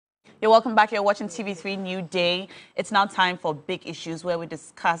You're welcome back. You're watching TV3 New Day. It's now time for Big Issues, where we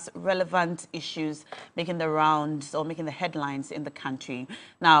discuss relevant issues making the rounds or making the headlines in the country.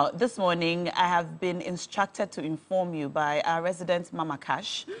 Now, this morning, I have been instructed to inform you by our resident Mama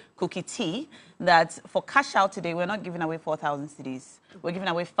Cash, Cookie T, that for cash out today, we're not giving away 4,000 cedis. We're giving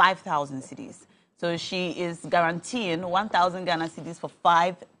away 5,000 cedis. So she is guaranteeing 1,000 Ghana cedis for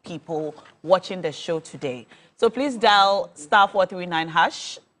 5 people watching the show today. So please dial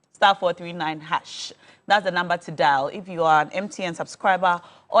 *439#. *439#. That's the number to dial. If you are an MTN subscriber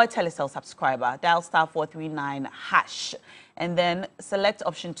or a Telecel subscriber, dial *439#. And then select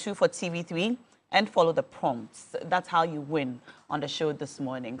option 2 for TV3 and follow the prompts. That's how you win on the show this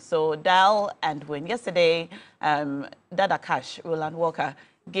morning. So dial and win. Yesterday, Dada Cash, Roland Walker,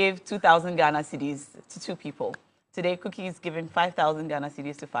 gave 2,000 Ghana cedis to 2 people. Today, Cookie is giving 5,000 Ghana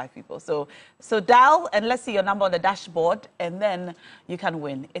cedis to 5 people. So dial and let's see your number on the dashboard, and then you can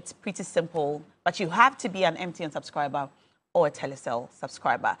win. It's pretty simple, but you have to be an MTN subscriber or a Telecel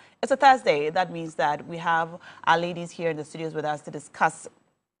subscriber. It's a Thursday. That means that we have our ladies here in the studios with us to discuss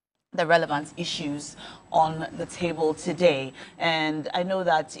the relevant issues on the table today. And I know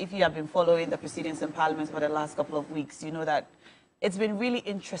that if you have been following the proceedings in Parliament for the last couple of weeks, you know that it's been really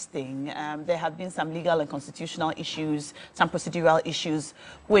interesting. There have been some legal and constitutional issues, some procedural issues,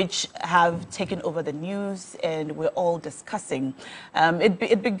 which have taken over the news, and we're all discussing.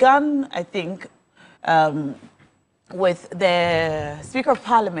 It began, I think, with the Speaker of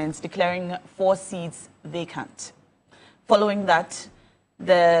Parliament declaring 4 seats vacant. Following that,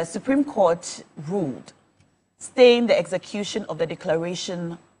 the Supreme Court ruled, staying the execution of the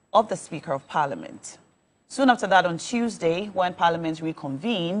declaration of the Speaker of Parliament. Soon after that, on Tuesday, when Parliament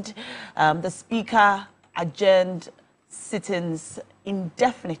reconvened, the Speaker adjourned sittings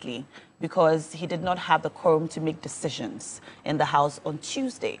indefinitely because he did not have the quorum to make decisions in the House on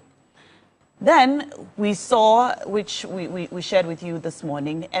Tuesday. Then we saw, which we shared with you this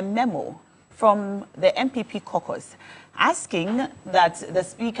morning, a memo from the NPP Caucus asking that the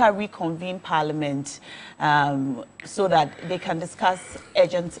Speaker reconvene Parliament so that they can discuss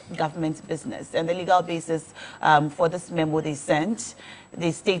urgent government business. And the legal basis for this memo they sent,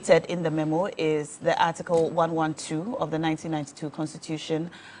 they stated in the memo, is the Article 112 of the 1992 Constitution,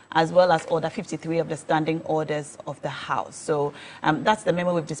 as well as Order 53 of the Standing Orders of the House. So that's the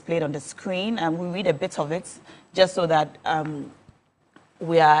memo we've displayed on the screen. We read a bit of it just so that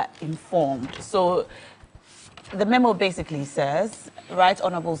we are informed. So the memo basically says, Right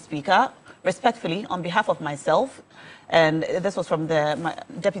Honourable Speaker, respectfully, on behalf of myself, and this was from the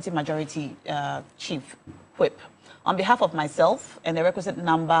Deputy Majority Chief Whip, on behalf of myself and the requisite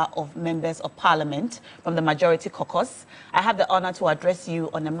number of members of Parliament from the Majority Caucus, I have the honour to address you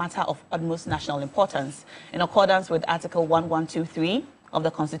on a matter of utmost national importance in accordance with Article 1123 of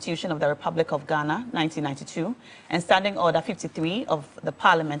the Constitution of the Republic of Ghana, 1992, and Standing Order 53 of the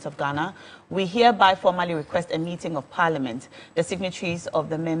Parliament of Ghana. We hereby formally request a meeting of Parliament. The signatories of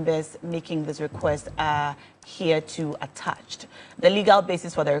the members making this request are hereto attached. The legal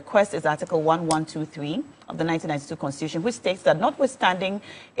basis for the request is Article 1123 of the 1992 Constitution, which states that notwithstanding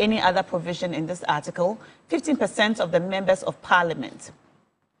any other provision in this article, 15% of the members of Parliament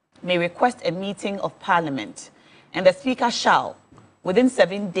may request a meeting of Parliament, and the Speaker shall, within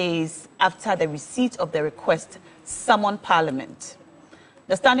 7 days after the receipt of the request, summon Parliament.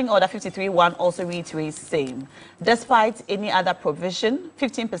 The Standing Order 53.1 also reiterates same. Despite any other provision,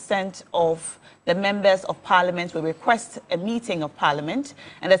 15% of the members of Parliament will request a meeting of Parliament,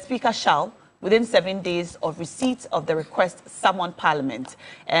 and the Speaker shall, within 7 days of receipt of the request, summon Parliament.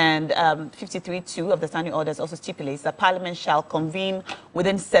 And 53.2 of the Standing Orders also stipulates that Parliament shall convene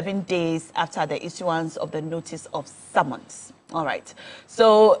within 7 days after the issuance of the notice of summons. All right.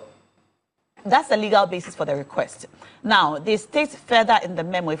 So that's the legal basis for the request. Now, they state further in the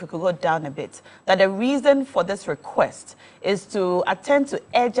memo, if we could go down a bit, that the reason for this request is to attend to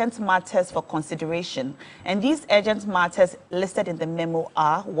urgent matters for consideration. And these urgent matters listed in the memo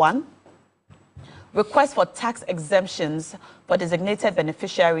are: 1, request for tax exemptions for designated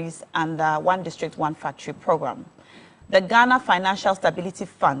beneficiaries under One District, One Factory program. The Ghana Financial Stability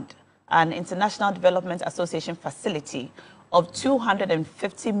Fund and International Development Association facility of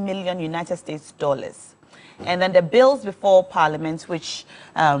 250 million United States dollars. And then the bills before Parliament, which,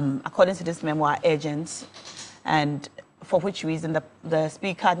 according to this memo, are urgent, and for which reason the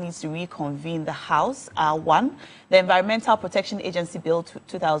Speaker needs to reconvene the House, are: 1, the Environmental Protection Agency Bill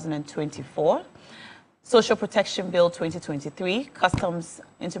 2024, Social Protection Bill 2023, Customs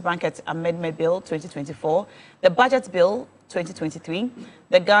 (Amendment Bill 2024, the Budget Bill 2023,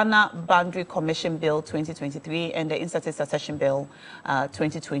 the Ghana Boundary Commission Bill 2023, and the Interstate Succession Bill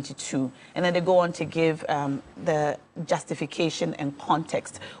 2022. And then they go on to give the justification and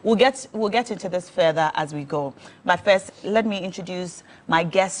context. We'll get into this further as we go. But first, let me introduce my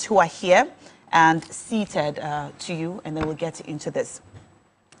guests who are here and seated to you, and then we'll get into this.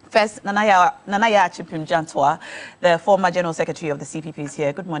 First, Nanaya Chimpim-Jantwa, the former General Secretary of the CPP, is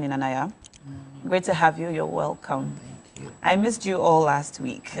here. Good morning, Nanaya. Great to have you. You're welcome. Thank you. I missed you all last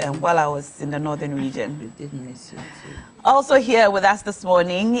week while I was in the northern region. We did miss you too. Also here with us this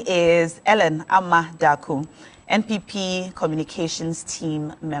morning is Ellen Amma Daku, NPP Communications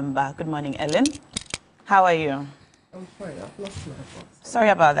Team member. Good morning, Ellen. How are you? I'm fine. I've lost my voice. Sorry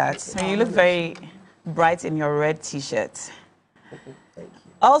about that. You look very bright in your red T-shirt. Thank you.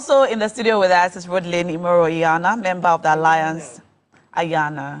 Also in the studio with us is Rodlin Imoro Iyana, member of the Alliance.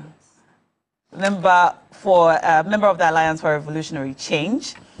 Ayana, member of the Alliance for Revolutionary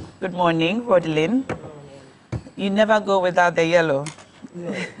Change. Good morning, Rodlin. You never go without the yellow.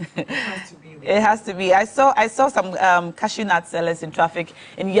 No, it has to be. It has to be. I saw some cashew nut sellers in traffic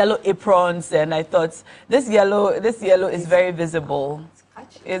in yellow aprons, and I thought this yellow is very visible.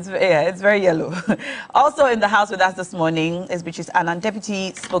 It's very yellow. Also in the house with us this morning is Beatrice Annan,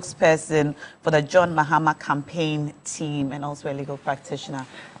 Deputy Spokesperson for the John Mahama campaign team and also a legal practitioner.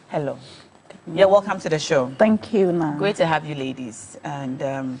 Hello. Yeah, welcome to the show. Thank you, Nan. Great to have you ladies.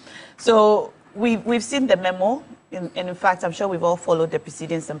 And so we've seen the memo. And in fact, I'm sure we've all followed the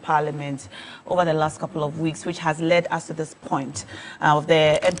proceedings in Parliament over the last couple of weeks, which has led us to this point of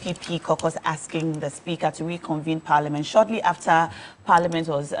the NPP Caucus asking the Speaker to reconvene Parliament shortly after Parliament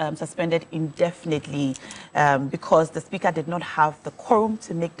was suspended indefinitely because the Speaker did not have the quorum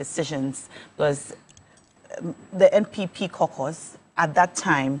to make decisions, because the NPP Caucus at that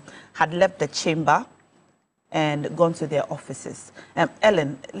time had left the chamber and gone to their offices.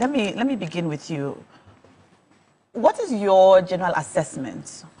 Ellen, let me begin with you. What is your general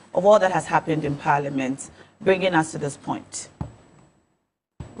assessment of all that has happened in Parliament, bringing us to this point?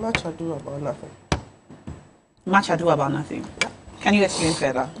 Much ado about nothing. Much ado about nothing. Can you explain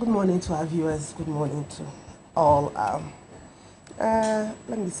further? Good morning to our viewers. Good morning to all,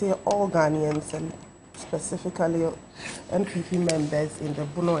 let me say all Ghanaians and specifically NPP members in the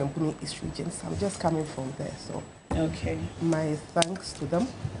Bono and Buni East regions. I'm just coming from there, so okay. My thanks to them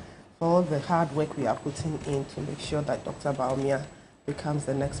for all the hard work we are putting in to make sure that Dr. Bawumia becomes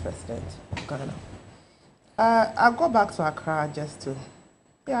the next president of Ghana. I'll go back to Accra just to,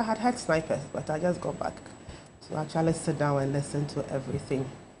 I had heard snipers, but I just got back to actually sit down and listen to everything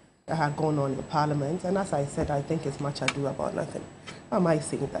that had gone on in Parliament. And as I said, I think it's much ado about nothing. Why am I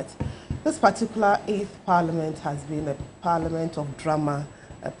saying that? This particular 8th Parliament has been a Parliament of drama,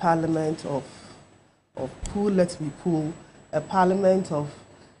 a Parliament of pull, let's be pull, a Parliament of,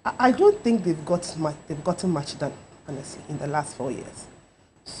 I don't think they've gotten much done, honestly, in the last 4 years.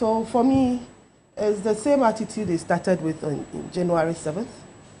 So for me, it's the same attitude they started with on January 7th,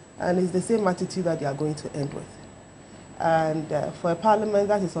 and it's the same attitude that they are going to end with. And for a Parliament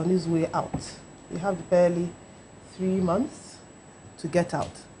that is on its way out, you have barely 3 months to get out,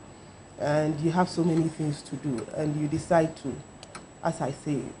 and you have so many things to do, and you decide to, as I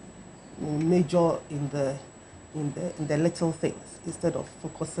say, major in the little things instead of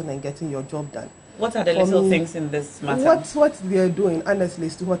focusing and getting your job done. What are the little things in this matter? What they are doing, honestly,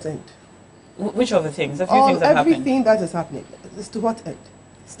 is to what end? Which of the things? A few things that everything that is happening is to what end?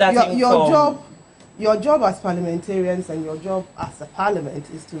 Starting your job as parliamentarians and your job as a parliament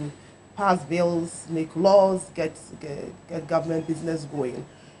is to pass bills, make laws, get government business going.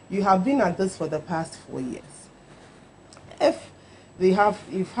 You have been at this for the past 4 years.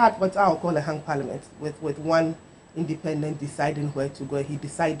 You've had what I'll call a hang parliament with one independent deciding where to go. He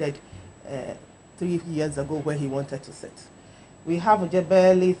decided 3 years ago where he wanted to sit. We have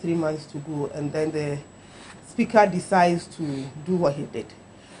barely 3 months to go, and then the Speaker decides to do what he did.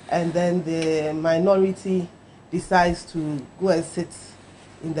 And then the minority decides to go and sit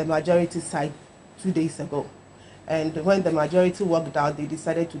in the majority side 2 days ago. And when the majority walked out, they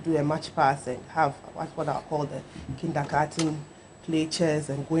decided to do a match pass and have what I call the kindergarten play chairs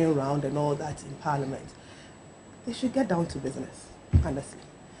and going around and all that in Parliament. They should get down to business, honestly.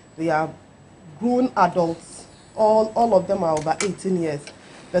 They are grown adults. All of them are over 18 years.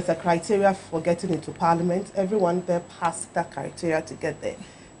 There's a criteria for getting into Parliament. Everyone there passed that criteria to get there.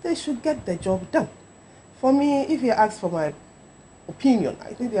 They should get the job done. For me, if you ask for my opinion,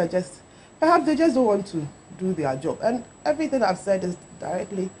 I think perhaps they just don't want to do their job. And everything I've said is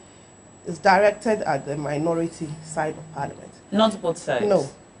directed at the minority side of Parliament. Not both sides? No.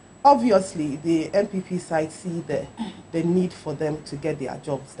 obviously the NPP side see the need for them to get their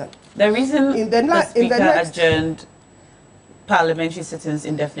jobs done. The reason the Speaker adjourned parliamentary sittings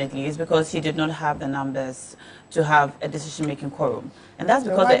indefinitely is because he did not have the numbers to have a decision-making quorum, and that's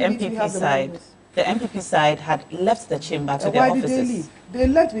because the NPP side had left the chamber to their offices. Why did they leave? They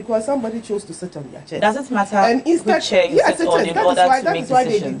left because somebody chose to sit on their chair. Does it matter which chair you sit on in order to make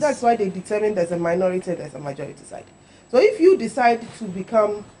decisions? That's why they determined there's a minority, there's a majority side. So if you decide to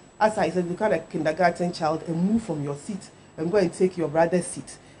become, as I said, become a kindergarten child and move from your seat and go and take your brother's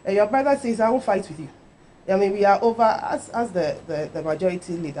seat, and your brother says, I won't fight with you. I mean, we are over, as the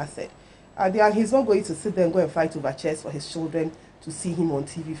majority leader said, he's not going to sit there and go and fight over chairs for his children to see him on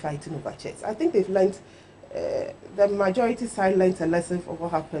TV fighting over chairs. I think they've learned, the majority side learned a lesson for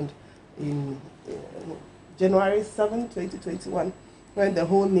what happened in January 7, 2021, when the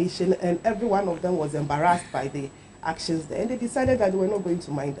whole nation and every one of them was embarrassed by the actions there, and they decided that they were not going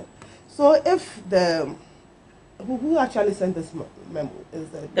to mind them. So if who actually sent this memo is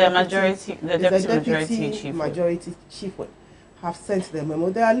the deputy majority chief have sent the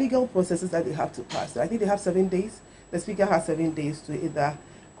memo. There are legal processes that they have to pass. So I think they have 7 days. The Speaker has 7 days to either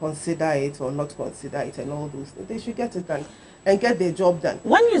consider it or not consider it, and all those things. They should get it done and get their job done.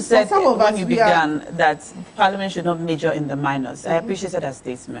 When you said when you began that Parliament should not major in the minors, I appreciated that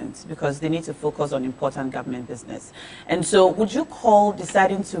statement because they need to focus on important government business. And so would you call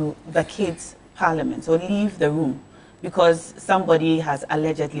deciding to vacate Parliament or leave the room because somebody has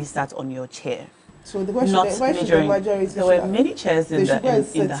allegedly sat on your chair? So why should the majority? There were many chairs in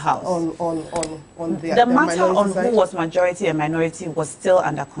the House. The matter on who was majority and minority was still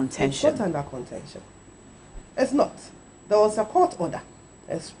under contention. It's not under contention. It's not. There was a court order,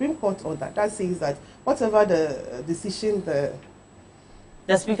 a Supreme Court order, that says that whatever the decision the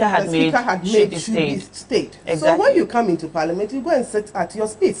Speaker had made should be stayed. Exactly. So when you come into Parliament, you go and sit at your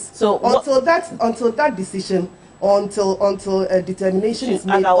space. So until that decision, until a determination is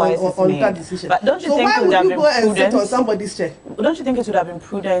made on that decision. But don't you so think why would you go and sit on somebody's chair? Don't you think it would have been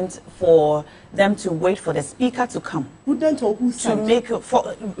prudent for them to wait for the Speaker to come? Prudent on whose side? To make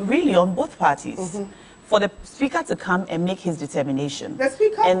really on both parties. For the Speaker to come and make his determination. The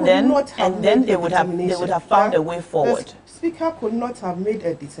Speaker they would have found a way forward. The Speaker could not have made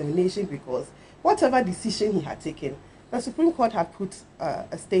a determination because whatever decision he had taken, the Supreme Court had put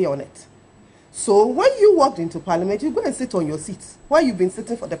a stay on it. So when you walked into Parliament, you go and sit on your seat where you've been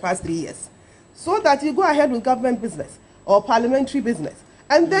sitting for the past 3 years, so that you go ahead with government business or parliamentary business.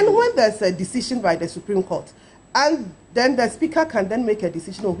 And then when there's a decision by the Supreme Court, and then the Speaker can then make a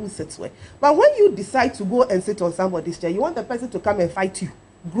decision on who sits where. But when you decide to go and sit on somebody's chair, you want the person to come and fight you.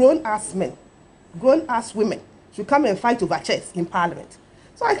 Grown-ass men, grown-ass women should come and fight over chairs in Parliament.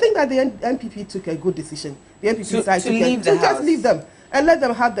 So I think that the NPP took a good decision. The NPP side to just leave them and let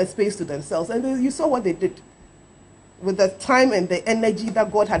them have the space to themselves. And you saw what they did with the time and the energy that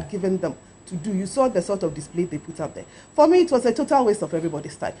God had given them to do. You saw the sort of display they put up there. For me, it was a total waste of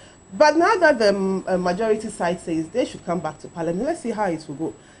everybody's time. But now that the majority side says they should come back to Parliament, let's see how it will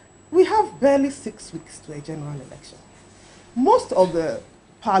go. We have barely 6 weeks to a general election. Most of the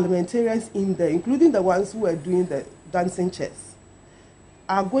parliamentarians in there, including the ones who are doing the dancing chairs,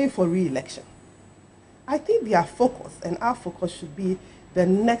 are going for re-election. I think their focus and our focus should be the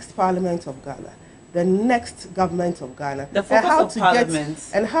next Parliament of Ghana, the next government of Ghana,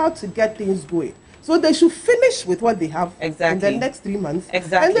 and how to get things going. So they should finish with what they have in the next 3 months, and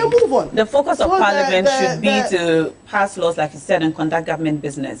then move on. The focus of Parliament should be to pass laws, like you said, and conduct government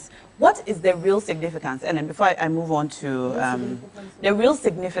business. What is the real significance? And then before I move on to the real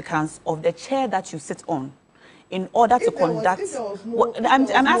significance of the chair that you sit on, in order to conduct,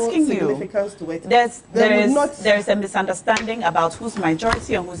 I'm asking you, there is a misunderstanding about who's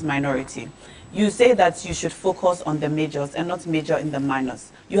majority and who's minority. You say that you should focus on the majors and not major in the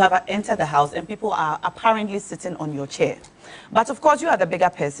minors. You have entered the House and people are apparently sitting on your chair. But of course, you are the bigger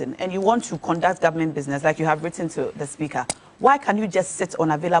person and you want to conduct government business like you have written to the Speaker. Why can't you just sit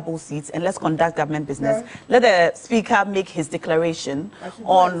on available seats and let's conduct government business? Let the Speaker make his declaration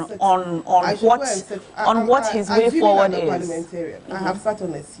on what his way forward is. I have sat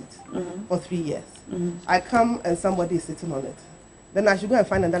on a seat for 3 years. I come and somebody is sitting on it. Then I should go and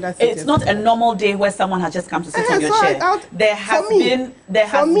find another seat. It's not a normal day where someone has just come to sit on your chair. I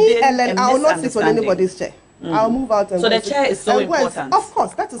will not sit on anybody's chair. I'll move out and so the chair is so important. Of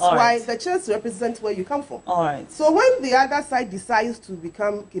course, that is why the chairs represent where you come from. All right. So when the other side decides to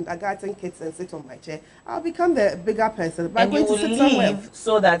become kindergarten kids and sit on my chair, I'll become the bigger person. But and you will leave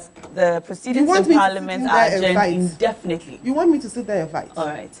so that the proceedings in Parliament are adjourned indefinitely. You want me to sit there and fight? All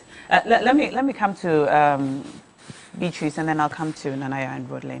right. Let me come to Beatrice, and then I'll come to Nanaya and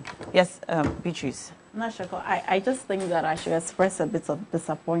Rodlane. Yes, Beatrice. Nashako, I just think that I should express a bit of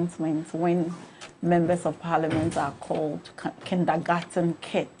disappointment when members of parliament are called kindergarten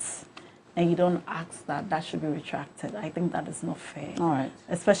kids, and you don't ask that. That should be retracted. I think that is not fair. All right.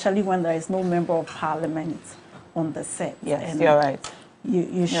 Especially when there is no member of parliament on the set. Yes, and you're right.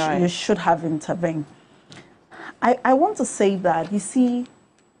 You should have intervened. I want to say that, you see,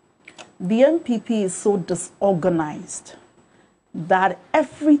 the NPP is so disorganized that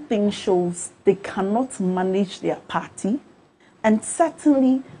everything shows they cannot manage their party, and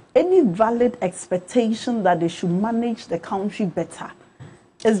certainly any valid expectation that they should manage the country better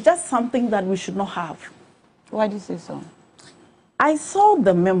is just something that we should not have. Why do you say so? I saw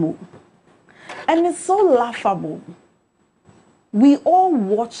the memo, and it's so laughable. We all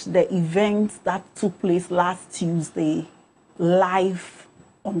watched the event that took place last Tuesday live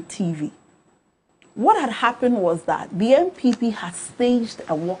on TV. What had happened was that the NPP had staged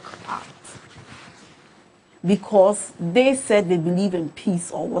a walkout because they said they believe in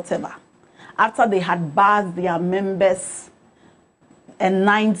peace or whatever, after they had barred their members and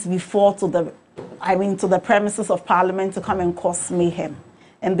nights before to the premises of Parliament to come and cause mayhem.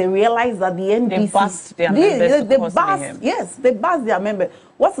 And they realized that the NDC... They buzzed their members to cause mayhem. Yes, they buzzed their members.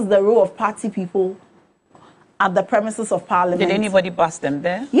 What is the role of party people at the premises of Parliament? Did anybody buzz them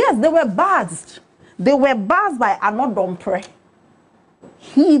there? Yes, they were buzzed. They were buzzed by Anodompre.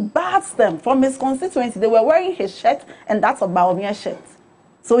 He buzzed them from his constituency. They were wearing his shirt, and that's a Baumia shirt.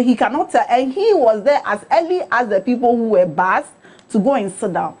 So he cannot tell. And he was there as early as the people who were buzzed to go and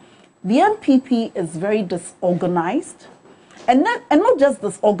sit down. The NPP is very disorganized. And not just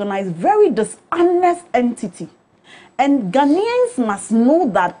disorganized, very dishonest entity. And Ghanaians must know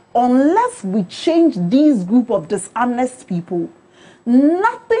that unless we change these group of dishonest people,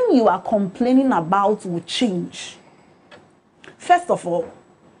 nothing you are complaining about will change. First of all,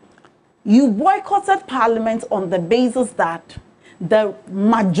 you boycotted Parliament on the basis that the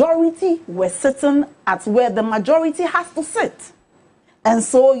majority were sitting at where the majority has to sit. And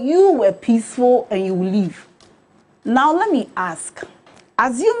so you were peaceful and you leave. Now let me ask,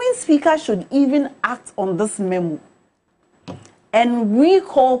 assuming Speaker should even act on this memo and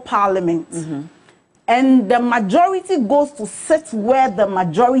recall Parliament, and the majority goes to sit where the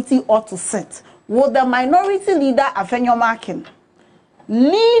majority ought to sit, will the minority leader, Afenyo Markin,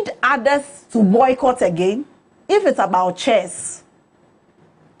 lead others to boycott again if it's about chairs?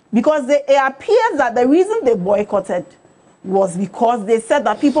 Because it appears that the reason they boycotted was because they said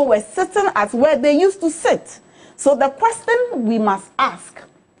that people were sitting at where they used to sit. So the question we must ask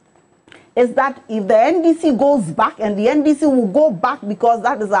is that if the NDC goes back, and the NDC will go back because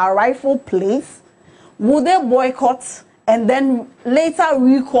that is our rightful place, will they boycott and then later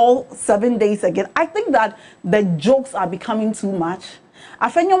recall 7 days again? I think that the jokes are becoming too much.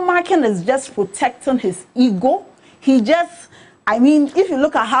 Afenyo Markin is just protecting his ego. If you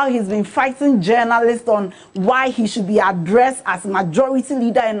look at how he's been fighting journalists on why he should be addressed as majority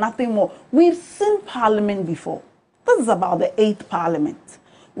leader and nothing more. We've seen Parliament before. This is about the 8th Parliament.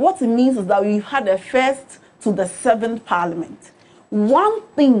 What it means is that we've had a 1st to the 7th Parliament. One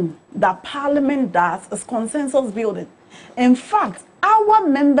thing that Parliament does is consensus building. In fact, our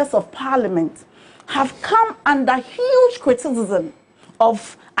members of Parliament have come under huge criticism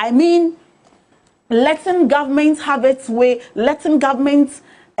of, letting government have its way, letting government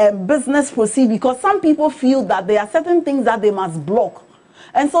business proceed, because some people feel that there are certain things that they must block.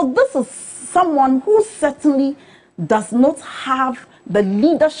 And so this is someone who certainly does not have the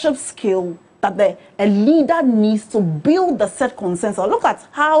leadership skill that a leader needs to build the set consensus. Look at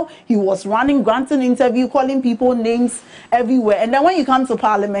how he was running, granting interview, calling people names everywhere. And then when you come to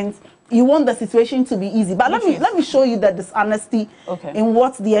Parliament, you want the situation to be easy. But let me show you the dishonesty in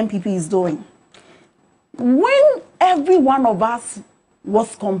what the NPP is doing. When every one of us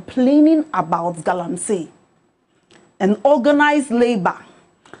was complaining about Galamsey and organized labor,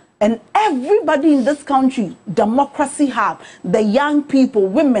 and everybody in this country, democracy have, the young people,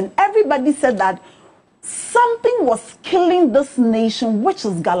 women, everybody said that something was killing this nation, which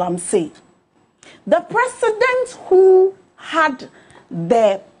is Galamsey. The president who had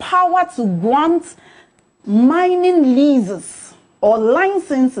the power to grant mining leases or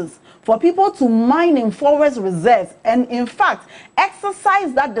licenses for people to mine in forest reserves, and in fact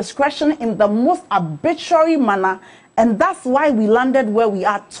exercise that discretion in the most arbitrary manner, and that's why we landed where we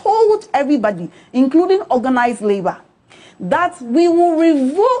are, told everybody, including organized labor, that we will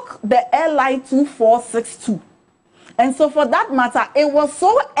revoke the LI 2462. And so for that matter, it was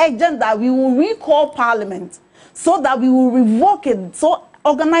so urgent that we will recall Parliament so that we will revoke it, so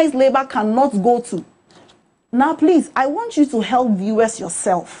organized labor cannot go to Now, please, I want you to help viewers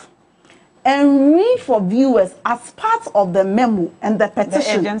yourself and read for viewers as part of the memo and the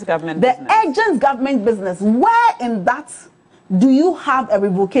petition. The agent's government business. The agent's government business. Where in that do you have a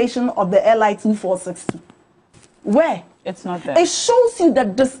revocation of the LI 2462? Where? It's not there. It shows you the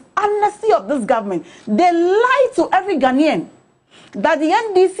dishonesty of this government. They lie to every Ghanaian that the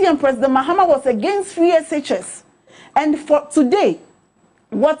NDC and President Mahama was against free SHS. And for today,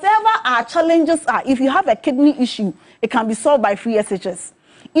 whatever our challenges are, if you have a kidney issue, it can be solved by free SHS.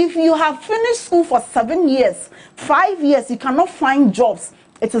 If you have finished school for 7 years, 5 years, you cannot find jobs,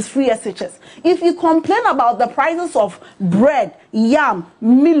 it is free SHS. If you complain about the prices of bread, yam,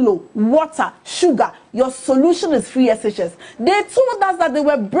 Milo, water, sugar, your solution is free SHS. They told us that they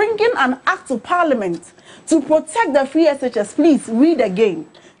were bringing an act to Parliament to protect the free SHS. Please read again.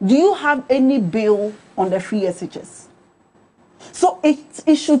 Do you have any bill on the free SHS? So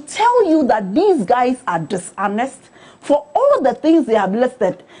it should tell you that these guys are dishonest. For all the things they have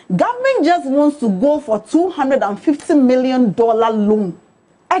listed, government just wants to go for $250 million loan.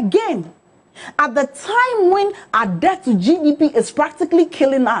 Again, at the time when our debt to GDP is practically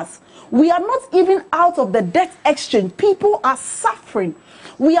killing us, we are not even out of the debt exchange. People are suffering.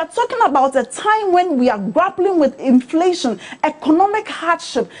 We are talking about a time when we are grappling with inflation, economic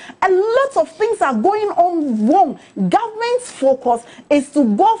hardship. A lot of things are going on wrong. Government's focus is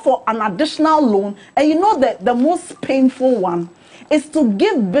to go for an additional loan. And you know that the most painful one is to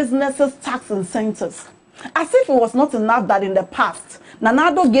give businesses tax incentives. As if it was not enough that in the past,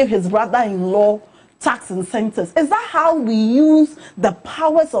 Nanado gave his brother-in-law tax incentives. Is that how we use the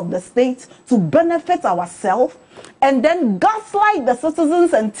powers of the state to benefit ourselves and then gaslight the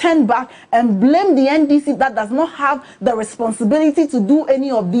citizens and turn back and blame the NDC that does not have the responsibility to do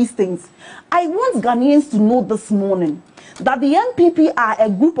any of these things? I want Ghanaians to know this morning that the NPP are a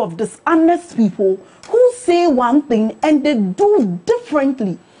group of dishonest people who say one thing and they do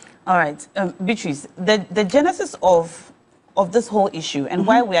differently. All right, Beatrice, the genesis of this whole issue and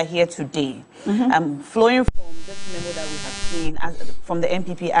why we are here today, flowing from this memo that we have seen from the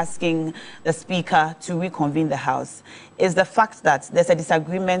NPP asking the Speaker to reconvene the House, is the fact that there's a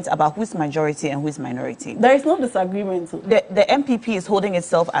disagreement about who's majority and who's minority. There is no disagreement. The NPP is holding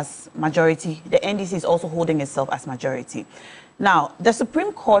itself as majority. The NDC is also holding itself as majority. Now, the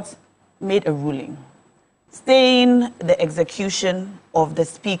Supreme Court made a ruling staying the execution of the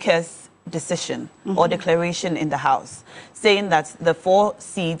Speaker's decision or declaration in the House, saying that the 4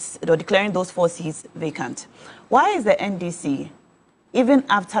 seats, or declaring those 4 seats vacant. Why is the NDC, even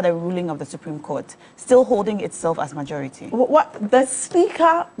after the ruling of the Supreme Court, still holding itself as majority? What the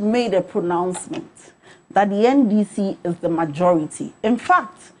Speaker made a pronouncement that the NDC is the majority. In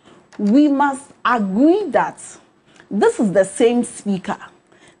fact, we must agree that this is the same Speaker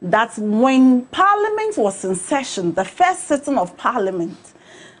that when Parliament was in session, the first sitting of Parliament,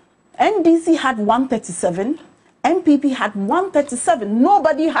 NDC had 137, NPP had 137.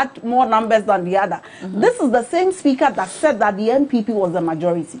 Nobody had more numbers than the other. This is the same Speaker that said that the NPP was the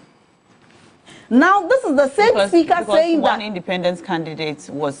majority. Now, this is the same Speaker saying that one independent candidate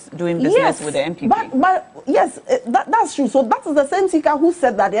was doing business with the NPP. But yes, that's true. So that is the same Speaker who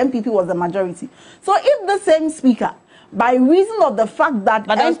said that the NPP was the majority. So if the same Speaker, by reason of the fact that...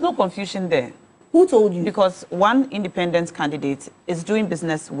 But there's no confusion there. Who told you? Because one independent candidate is doing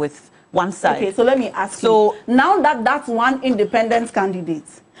business with one side. Okay, so let me ask you. Now that that one independent candidate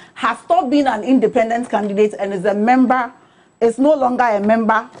has stopped being an independent candidate and is a member, is no longer a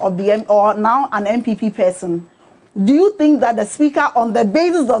member of the, or now an NPP person, do you think that the Speaker, on the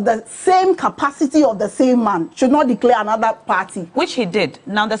basis of the same capacity of the same man, should not declare another party? Which he did.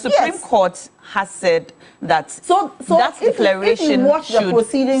 Now, the Supreme Court has said that that declaration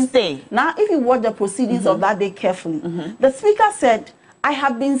should stay. Now, if you watch the proceedings of that day carefully, the Speaker said, I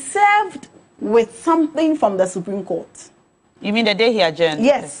have been served with something from the Supreme Court. You mean the day he adjourned?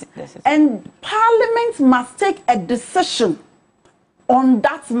 Yes. And Parliament must take a decision on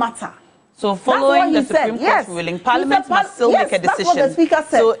that matter. So following the Supreme Court ruling, Parliament must still make a decision. That's what the Speaker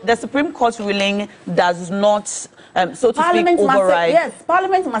said. So the Supreme Court ruling does not, so to speak, override.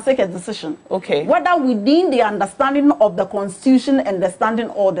 Parliament must take a decision. Okay. Whether within the understanding of the Constitution and the standing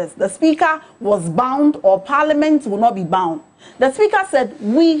orders, the Speaker was bound or Parliament will not be bound. The Speaker said,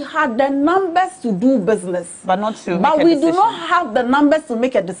 we had the numbers to do business. But not to make a decision. But we do not have the numbers to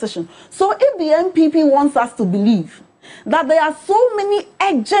make a decision. So if the NPP wants us to believe that there are so many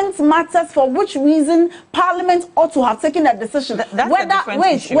urgent matters for which reason Parliament ought to have taken a decision. That's a different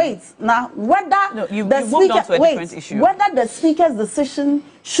issue. Whether you moved on to a different issue. Whether the Speaker's decision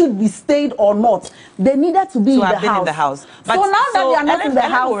should be stayed or not, they needed to be in the House. But so now that they are not in the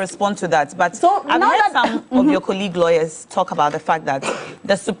House, will respond to that. But so I've heard some of your colleague lawyers talk about the fact that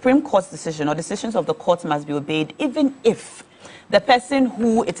the Supreme Court's decision or decisions of the court must be obeyed, even if the person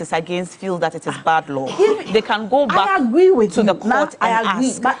who it is against feels that it is bad law. They can go back to the court and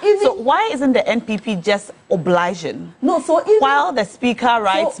ask. But so why isn't the NPP just obliging? No, so while the Speaker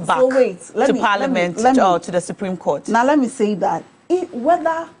writes back to Parliament or to the Supreme Court? Now let me say that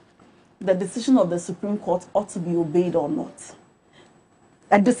whether the decision of the Supreme Court ought to be obeyed or not,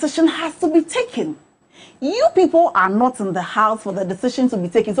 a decision has to be taken. You people are not in the House for the decision to be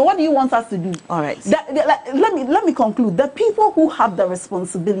taken. So what do you want us to do? All right. Let me conclude. The people who have the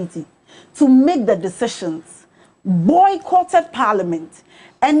responsibility to make the decisions boycotted Parliament,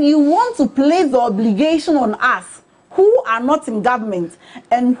 and you want to place the obligation on us who are not in government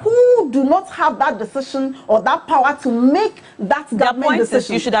and who do not have that decision or that power to make that government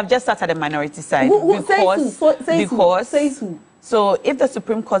decision. You should have just sat at the minority side. Says who? So if the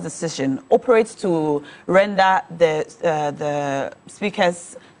Supreme Court's decision operates to render the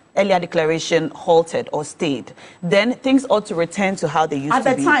Speaker's earlier declaration halted or stayed, then things ought to return to how they used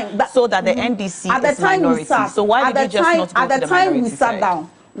to be, so that the NDC is minority. So why did you just not go to the minority side? At the time we sat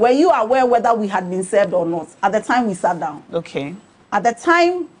down, were you aware whether we had been served or not? At the time we sat down. Okay. At the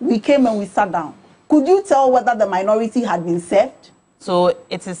time we came and we sat down, could you tell whether the minority had been served? So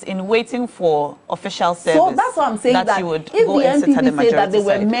it is in waiting for official service. So that's what I'm saying, that you would if the NPP say that they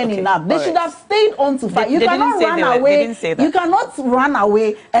were men enough, they should have stayed on to fight. You cannot run away. You cannot run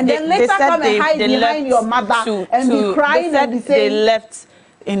away and then later come and hide behind your mother and be crying and be saying they left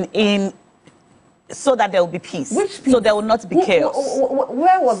in so that there will be peace. So there will not be chaos.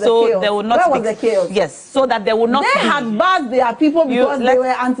 Where was the chaos? There will not Where was the chaos? Yes, so that there will not be. They had barred their people because they were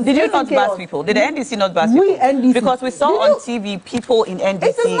anticipating Did you not chaos. buzz people? Did the NDC not buzz people? NDC. Because we saw on TV people in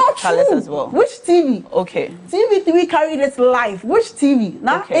NDC palace as well. Which TV? Okay. TV3 carried it live. Which TV?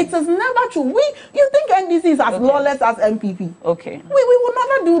 Now, it is never true. You think NDC is as lawless as NPP? Okay. We will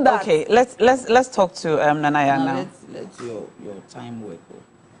never do that. Okay, let's talk to Nanaya now. Let's your time work.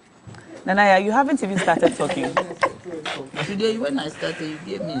 Nanaya, you haven't even started talking. Today, when I started, you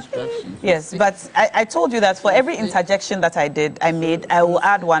gave me instructions. Yes, but I told you that for every interjection that I made, I will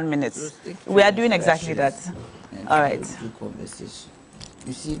add 1 minute. We are doing exactly that. All right. Conversation.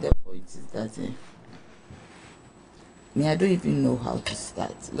 You see, the point is that I don't even know how to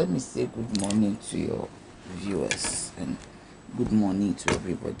start. Let me say good morning to your viewers and good morning to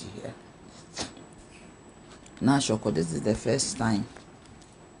everybody here. Now, Shoko, this is the first time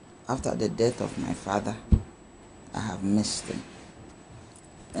after the death of my father, I have missed him.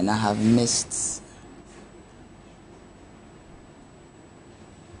 And I have missed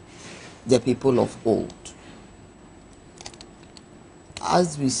the people of old.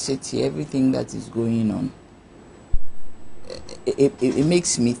 As we sit here, everything that is going on, it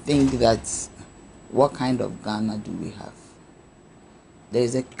makes me think that what kind of Ghana do we have? There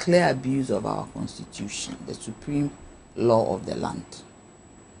is a clear abuse of our constitution, the supreme law of the land.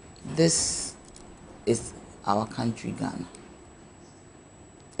 This is our country, Ghana.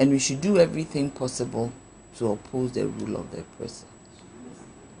 And we should do everything possible to oppose the rule of the oppressor.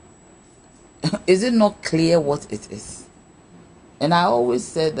 Is it not clear what it is? And I always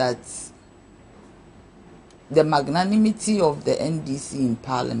said that the magnanimity of the NDC in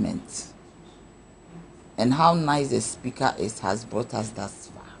Parliament and how nice the Speaker is has brought us thus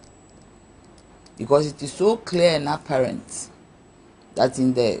far. Because it is so clear and apparent that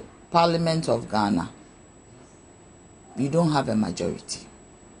in the Parliament of Ghana, you don't have a majority.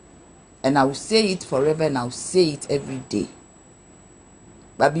 And I will say it forever and I will say it every day.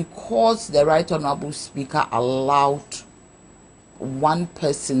 But because the Right Honorable Speaker allowed one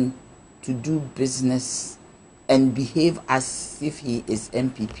person to do business and behave as if he is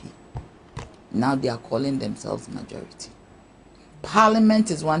NPP, now they are calling themselves majority.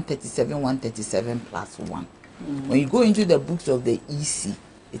 Parliament is 137 plus 1. When you go into the books of the EC,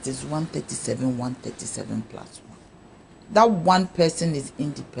 it is 137 plus 1. That one person is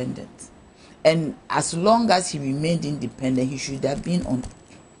independent. And as long as he remained independent, he should have been on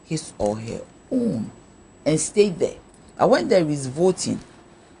his or her own and stayed there. And when there is voting,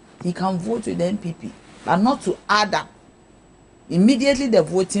 he can vote with the NPP, but not to add up. Immediately the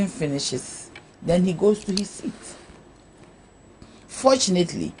voting finishes, then he goes to his seat.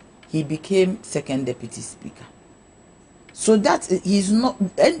 Fortunately, he became second deputy speaker. So that he's not,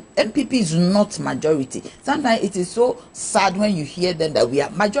 NPP is not majority. Sometimes it is so sad when you hear them that we are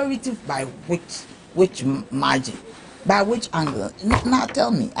majority by which margin, by which angle. Now tell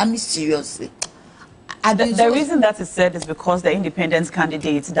me, I mean seriously. The reason that is said is because the independent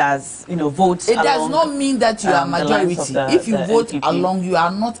candidate does, vote. It does not mean that you are majority. If you vote NPP. along, you are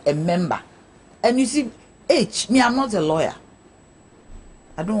not a member. And you see, me, I'm not a lawyer.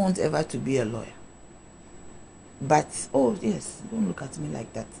 I don't want ever to be a lawyer. But, oh yes, don't look at me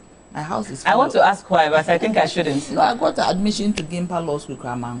like that. My house is full. I want to ask why, but I think I shouldn't. No, I got admission to Gimpa Law School,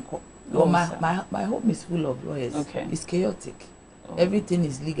 Kramanko. Well, my home is full of lawyers. Okay. It's chaotic. Oh. Everything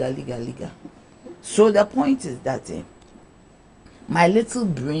is legal. So the point is that my little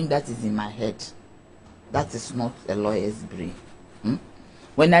brain that is in my head, that is not a lawyer's brain.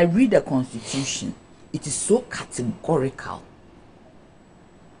 When I read the Constitution, it is so categorical.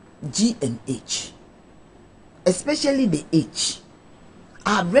 G and H, especially the H.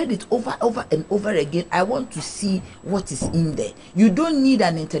 I've read it over and over again. I want to see what is in there. You don't need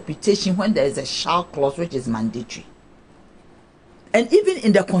an interpretation when there is a shall clause which is mandatory. And even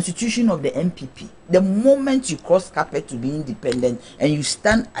in the constitution of the NPP, the moment you cross carpet to be independent and you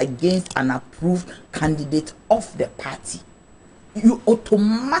stand against an approved candidate of the party, you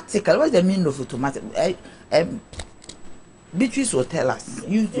automatically, what's the meaning of automatic? Beatrice will tell us.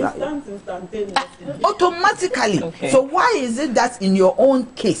 Automatically. Okay. So why is it that in your own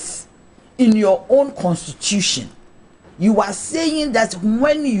case, in your own constitution, you are saying that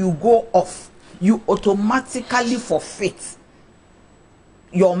when you go off, you automatically forfeit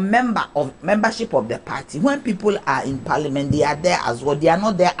your membership of the party? When people are in parliament, they are there as well. They are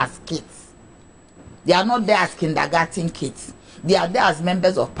not there as kids. They are not there as kindergarten kids. They are there as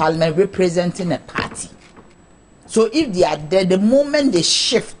members of parliament representing a party. So if they are there, the moment they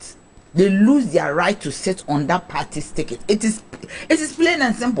shift, they lose their right to sit on that party's ticket. It is plain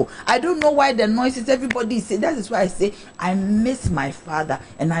and simple. I don't know why the noises everybody is saying. That is why I say I miss my father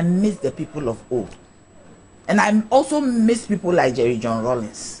and I miss the people of old. And I also miss people like Jerry John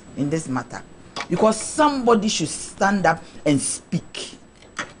Rawlings in this matter. Because somebody should stand up and speak.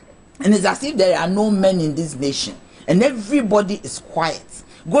 And it's as if there are no men in this nation. And everybody is quiet,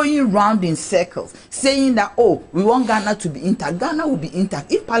 going round in circles, saying that, oh, we want Ghana to be intact. Ghana will be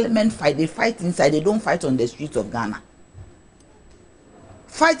intact. If parliament fight, they fight inside. They don't fight on the streets of Ghana.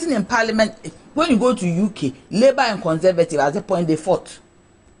 Fighting in parliament, when you go to UK, Labour and Conservative, at the point they fought.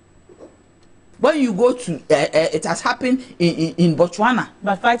 When you go to, it has happened in Botswana.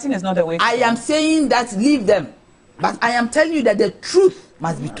 But fighting is not the way. I am saying that leave them. But I am telling you that the truth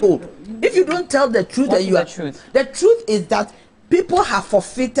must be told. If you don't tell the truth, then you are. The truth is that people have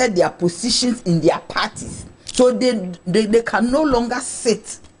forfeited their positions in their parties. So they can no longer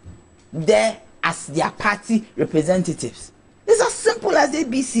sit there as their party representatives. It's as simple as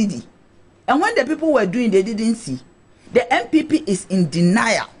ABCD. And when the people were doing, they didn't see. The NPP is in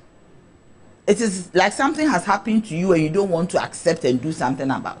denial. It is like something has happened to you and you don't want to accept and do something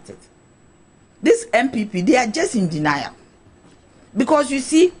about it. This NPP, they are just in denial. Because you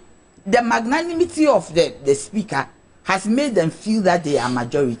see, the magnanimity of the speaker has made them feel that they are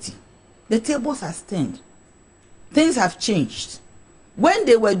majority. The tables have turned. Things have changed. When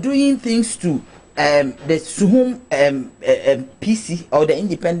they were doing things to the Suhum PC or the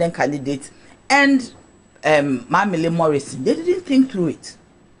independent candidate and Mamile Morrison, they didn't think through it.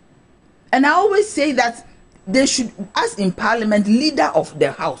 And I always say that they should, as in parliament, leader of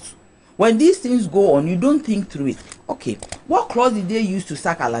the house, when these things go on, you don't think through it. Okay, what clause did they use to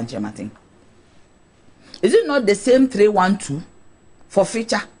sack Alan Chematin? Is it not the same 312 for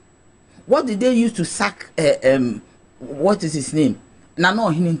feature? What did they use to sack what is his name? Nano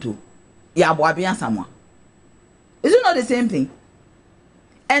Hininto. Yabuabian Samoa. Is it not the same thing?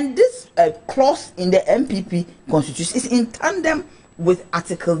 And this clause in the NPP constitution is in tandem with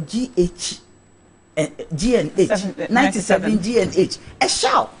Article G and H, 97 G and H. A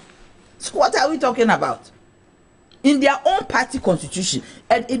shall. So what are we talking about? In their own party constitution,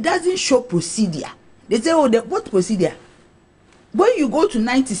 and it doesn't show procedure. They say, oh, what procedure? When you go to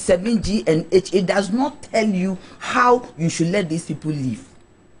 97 G and H, it does not tell you how you should let these people live.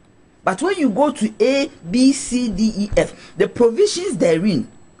 But when you go to A, B, C, D, E, F, the provisions therein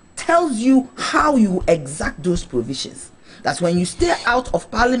tells you how you exact those provisions. That's when you stay out of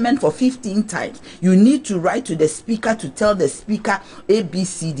parliament for 15 times, you need to write to the speaker to tell the speaker A, B,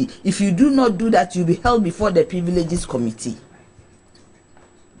 C, D. If you do not do that, you'll be held before the privileges committee.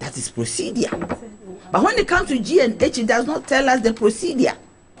 That is procedure. But when it comes to G and H, it does not tell us the procedure.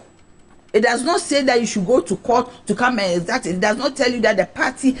 It does not say that you should go to court to come and exact it. It does not tell you that the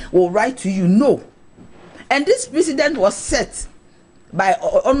party will write to you. No. And this precedent was set by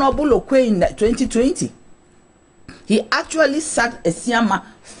Honorable Okwe in 2020. He actually sacked Esiama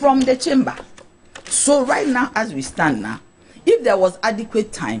from the chamber. So right now, as we stand now, if there was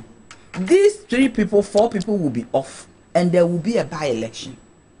adequate time, these 3 people, 4 people will be off, and there will be a by-election.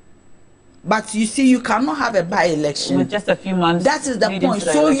 But you see, you cannot have a by-election with just a few months. That is the point.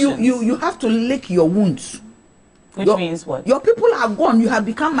 So you have to lick your wounds. Which means what? Your people are gone. You have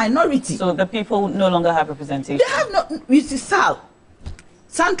become minority. So the people no longer have representation. They have not. You see,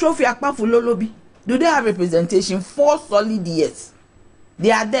 San Trophy Akpafu Lolobi. Do they have representation? 4 solid years.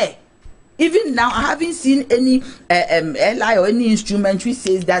 They are there. Even now, I haven't seen any LI or any instrument which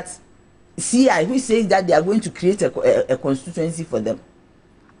says that CI, which says that they are going to create a constituency for them.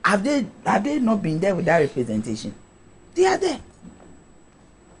 Have they not been there with that representation? They are there.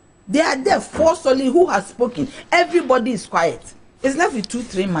 They are there forcefully. Who has spoken? Everybody is quiet. It's left with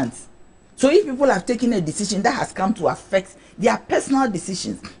 2-3 months. So if people have taken a decision that has come to affect their personal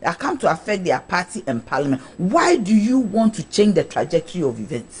decisions, that come to affect their party and parliament, why do you want to change the trajectory of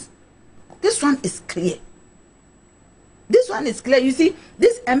events? This one is clear. This one is clear. You see,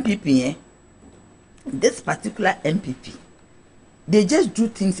 this MPP, this particular MPP, they just do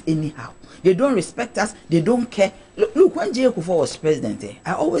things anyhow. They don't respect us. They don't care. Look, when J. Kufuor was president,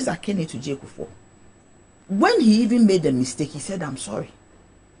 I always akin it to J. Kufuor. When he even made a mistake, he said, I'm sorry.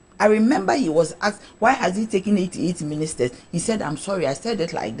 I remember he was asked, why has he taken 88 ministers? He said, I'm sorry, I said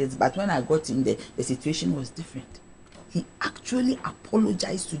it like this, but when I got in there, the situation was different. He actually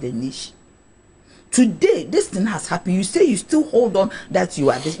apologized to the nation. Today, this thing has happened. You say you still hold on that you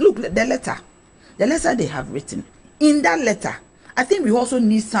are this. Look, the letter they have written. In that letter, I think we also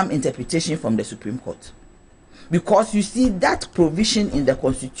need some interpretation from the Supreme Court. Because you see, that provision in the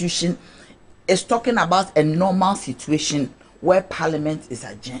Constitution is talking about a normal situation where Parliament is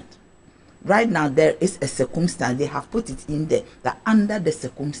adjourned. Right now, there is a circumstance, they have put it in there, that under the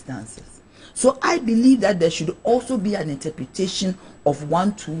circumstances. So I believe that there should also be an interpretation of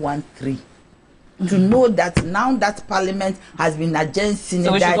 1213. To know that now that Parliament has been adjourned,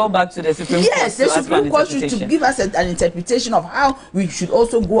 so we should go back to the Supreme Court. Yes, the Supreme Court should to give us an interpretation of how we should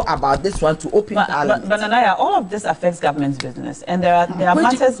also go about this one to open Parliament. But Nanaya, all of this affects government's business, and there are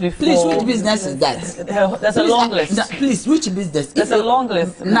matters before. Please, which business is that? There's a long list. Please, which business? There's a long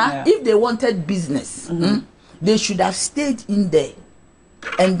list. Now, if they wanted business, they should have stayed in there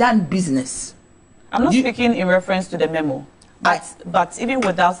and done business. I'm not speaking in reference to the memo. But even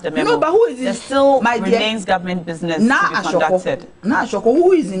without the memo, no, but who is there still remains government business to be conducted. Now,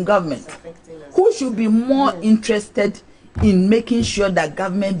 who is in government? Who should be more interested in making sure that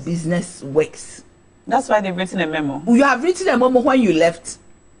government business works? That's why they've written a memo. You have written a memo when you left.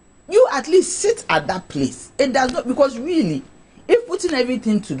 You at least sit at that place. It does not, because really, if putting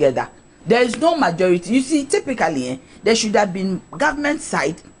everything together, there is no majority. You see, typically, there should have been government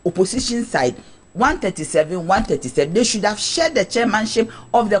side, opposition side, 137. They should have shared the chairmanship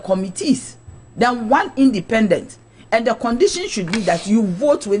of the committees. Then one independent. And the condition should be that you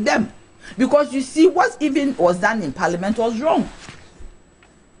vote with them. Because you see, what even was done in Parliament was wrong.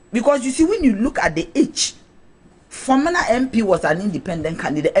 Because you see, when you look at the age, former MP was an independent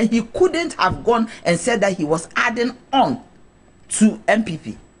candidate, and he couldn't have gone and said that he was adding on to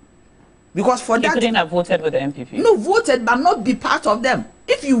MPP. Because for that, he couldn't have voted with the MPP. No, voted, but not be part of them.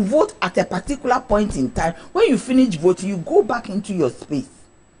 If you vote at a particular point in time, when you finish voting, you go back into your space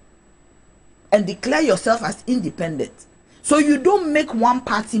and declare yourself as independent. So you don't make one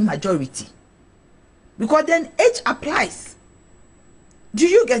party majority. Because then age applies. Do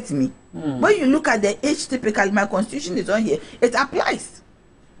you get me? When you look at the age, typically, my constitution is on here, it applies.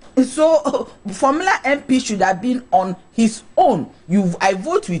 So Formula MP should have been on his own. I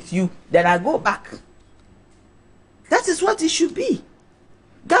vote with you, then I go back. That is what it should be.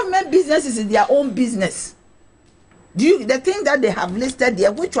 Government business is their own business. The thing that they have listed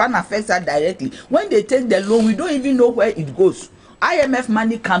there, which one affects us directly? When they take the loan, we don't even know where it goes. IMF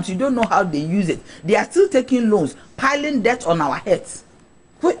money comes, you don't know how they use it. They are still taking loans, piling debt on our heads.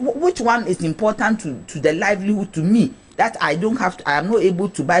 Which one is important to the livelihood to me? That I don't have to, I am not able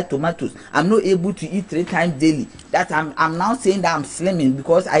to buy tomatoes. I'm not able to eat 3 times daily. That I'm now saying that I'm slimming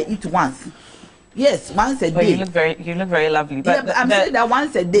because I eat once. Yes, once a day. You look very lovely. But yeah, I'm saying that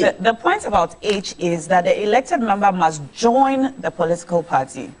once a day. The point about age is that the elected member must join the political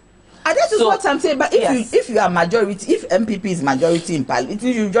party. And that is what I'm saying. But if you are majority, if MPP is majority in Parliament,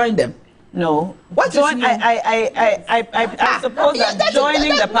 you join them. No. What Join? I suppose that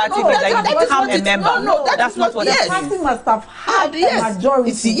joining the party means that you become a member. No, that's not what the it party means. must have had yes. a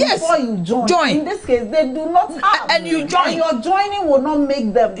majority Yes. before you join. In this case, they do not have. And you join. And your joining will not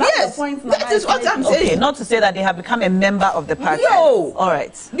make them. That's the point. That is what I'm saying. Okay, not to say that they have become a member of the party. No. All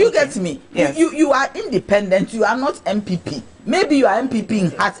right. You get me? Yes. You are independent. You are not MPP. Maybe you are MPP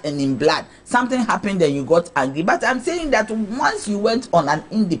in heart and in blood. Something happened and you got angry. But I'm saying that once you went on an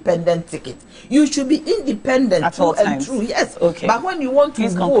independent ticket, you should be independent at all times. True. Yes. Okay. But when you want to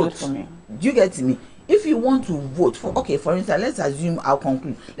Please vote, for me. you get me? If you want to vote for, okay, for instance, let's assume, I'll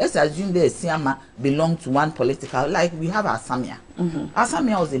conclude. Let's assume the Siama belonged to one political, like we have Asamia.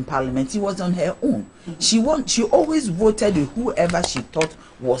 Asamia was in parliament. She was on her own. She always voted with whoever she thought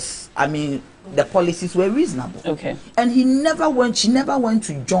was, the policies were reasonable. Okay. And she never went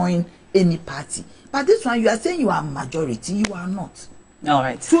to join any party. But this one, you are saying you are majority. You are not. All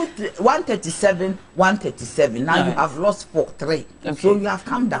right. 137. Now you have lost 4-3. Okay. So you have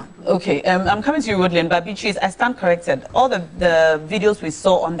come down. Okay. I'm coming to you, Rodlin, but Beatrice, I stand corrected. All the videos we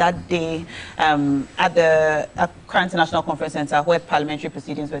saw on that day at the Accra International Conference Center where parliamentary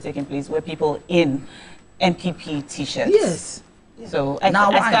proceedings were taking place were people in NPP t-shirts. Yes. So I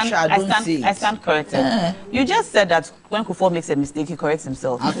stand corrected. You just said that when Kufuor makes a mistake, he corrects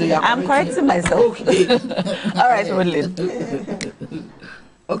himself. I'm correcting myself. Okay. All right, Rodlin.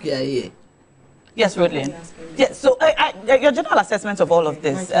 Okay, I hear. Yes, Rodlin. Yes. So, your general assessment of all of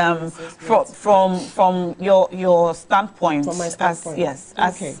this, from your standpoint, from my standpoint,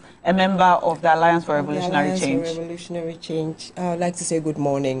 as a member of the Alliance for Revolutionary Change. I'd like to say good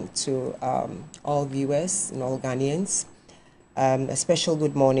morning to all viewers and all Ghanaians. A special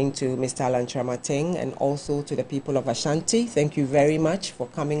good morning to Mr. Alan Charamateng and also to the people of Ashanti. Thank you very much for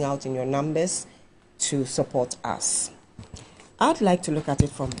coming out in your numbers to support us. I'd like to look at it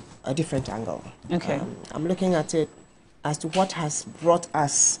from a different angle. Okay. I'm looking at it as to what has brought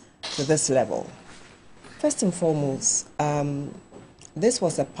us to this level. First and foremost, this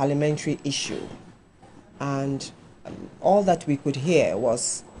was a parliamentary issue, and all that we could hear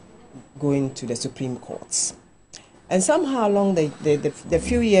was going to the Supreme Court. And somehow along the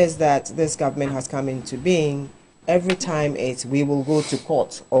few years that this government has come into being, every time it's we will go to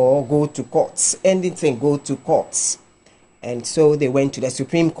court or go to courts, anything go to courts. And so they went to the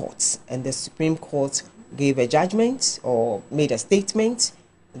Supreme Court, and the Supreme Court gave a judgment or made a statement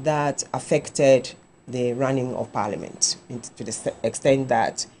that affected the running of Parliament to the extent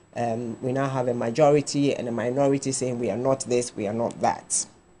that we now have a majority and a minority saying we are not this, we are not that.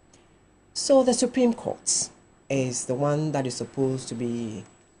 So the Supreme Court is the one that is supposed to be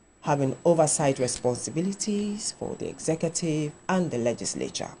having oversight responsibilities for the executive and the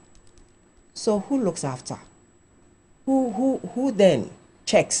legislature. So who looks after? Who then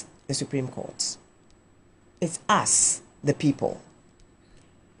checks the Supreme Court? It's us, the people.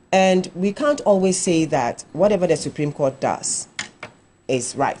 And we can't always say that whatever the Supreme Court does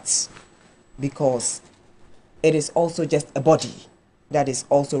is right, because it is also just a body that is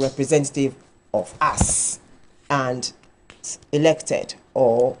also representative of us and elected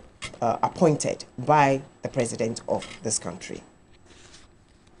or appointed by the president of this country.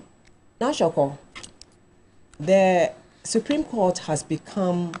 Now, Shoko, the Supreme Court has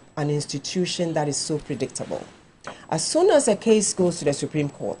become an institution that is so predictable. As soon as a case goes to the Supreme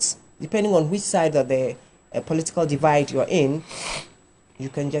Court, depending on which side of the political divide you're in, you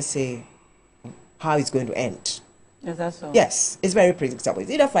can just say how it's going to end. Is that so? Yes, it's very predictable. It's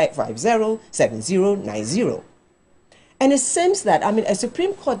either 5-0, 7-0, 9-0. And it seems that, a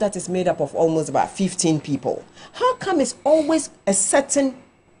Supreme Court that is made up of almost about 15 people, how come it's always a certain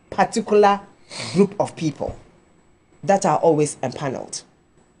particular group of people that are always empaneled?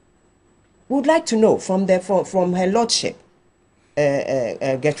 We would like to know from her Lordship,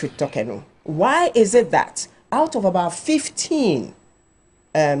 Gertrude Tokeno, why is it that out of about 15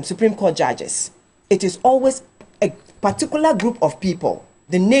 Supreme Court judges, it is always a particular group of people,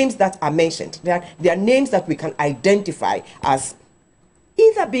 the names that are mentioned, they are names that we can identify as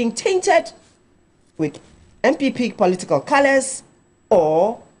either being tainted with NPP political colors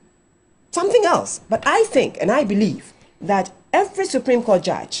or something else. But I think and I believe that every Supreme Court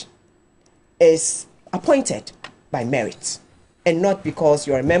judge is appointed by merit and not because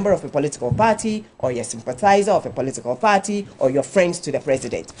you're a member of a political party or you're a sympathizer of a political party or you're friends to the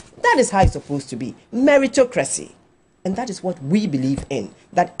president. That is how it's supposed to be. Meritocracy. And that is what we believe in,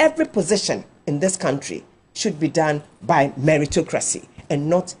 that every position in this country should be done by meritocracy and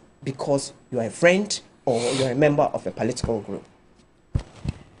not because you're a friend or you're a member of a political group.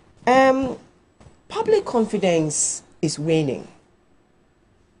 Public confidence is waning.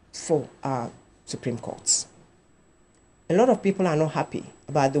 for our Supreme Courts. A lot of people are not happy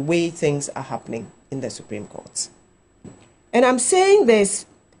about the way things are happening in the Supreme Courts. And I'm saying this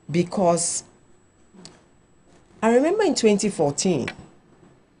because I remember in 2014,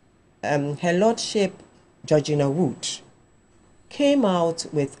 Her Lordship Georgina Wood came out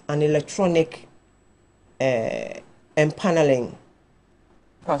with an electronic empaneling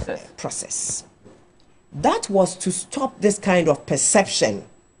process. That was to stop this kind of perception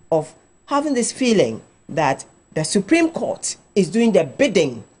of having this feeling that the Supreme Court is doing the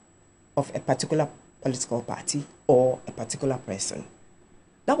bidding of a particular political party or a particular person.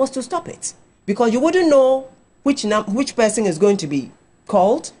 That was to stop it, because you wouldn't know which person is going to be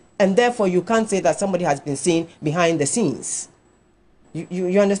called, and therefore you can't say that somebody has been seen behind the scenes.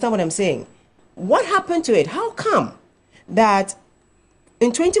 You understand what I'm saying? What happened to it? How come that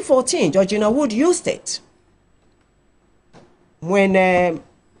in 2014 Georgina Wood used it when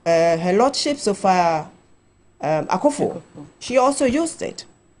Her Lordship Sophia Akufo, she also used it.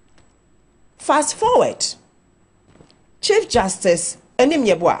 Fast forward, Chief Justice Enim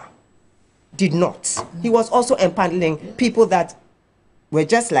Yeboah did not. He was also empaneling people that were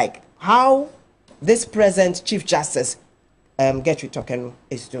just like how this present Chief Justice Gertrude Torkenu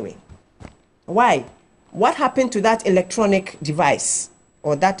is doing. Why? What happened to that electronic device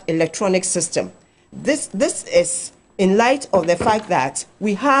or that electronic system? This is in light of the fact that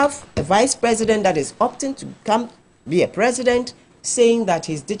we have a vice president that is opting to come be a president, saying that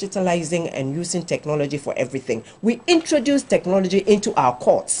he's digitalizing and using technology for everything. We introduce technology into our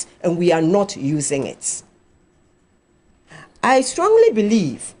courts and we are not using it. I strongly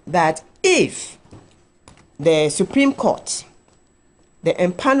believe that if the Supreme Court, the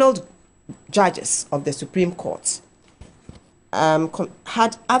empaneled judges of the Supreme Court,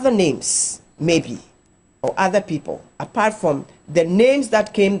 had other names, maybe, or other people, apart from the names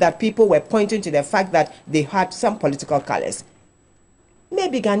that came that people were pointing to the fact that they had some political colors,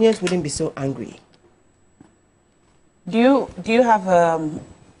 maybe Ghanaians wouldn't be so angry. Do you have,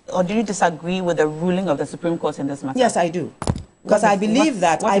 or do you disagree with the ruling of the Supreme Court in this matter? Yes, I do. Because I believe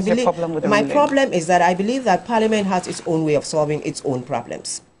that, my problem is that I believe that Parliament has its own way of solving its own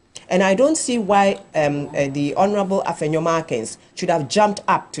problems. And I don't see why the Honorable Afenyo Markins should have jumped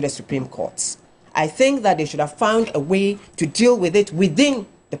up to the Supreme Courts. I think that they should have found a way to deal with it within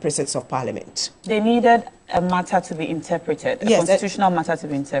the precincts of Parliament. They needed a matter to be interpreted, a constitutional matter to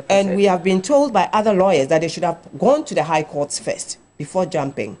be interpreted. And we have been told by other lawyers that they should have gone to the High Courts first before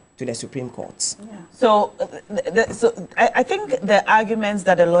jumping to the Supreme Courts. Yeah. So, I think the arguments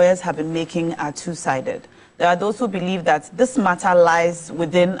that the lawyers have been making are two-sided. There are those who believe that this matter lies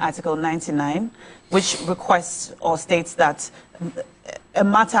within Article 99, which requests or states that a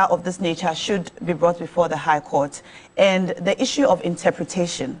matter of this nature should be brought before the High Court, and the issue of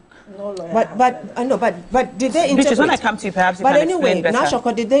interpretation. No lawyer. But did they interpret? Which is when I come to you, perhaps you can explain better.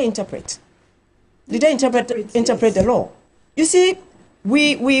 Nashoko, did they interpret? Did they interpret the law? You see,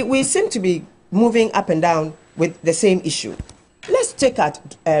 we seem to be moving up and down with the same issue. Let's take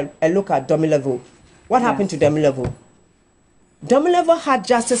a look at Domilevo. What happened to Domilevo? Domilevo had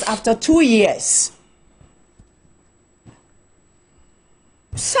justice after 2 years.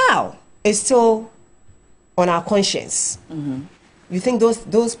 Sal is still on our conscience. Mm-hmm. You think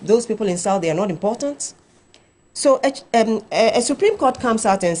those people in Sal, they are not important? So a Supreme Court comes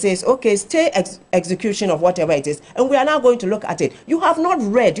out and says, okay, stay execution of whatever it is, and we are now going to look at it. You have not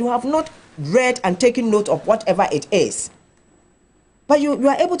read and taken note of whatever it is. But you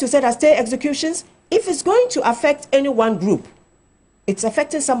are able to say that stay executions, if it's going to affect any one group, it's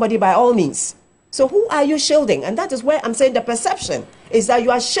affecting somebody by all means. So who are you shielding? And that is where I'm saying the perception is that you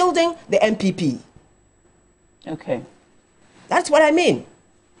are shielding the NPP. Okay. That's what I mean.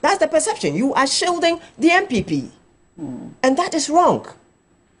 That's the perception. You are shielding the NPP. And that is wrong.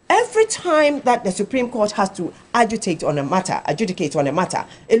 Every time that the Supreme Court has to adjudicate on a matter,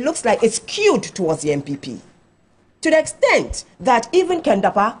 it looks like it's skewed towards the NPP. To the extent that even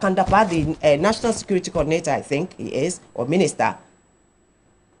Kandapa, the National Security Coordinator, I think he is, or Minister,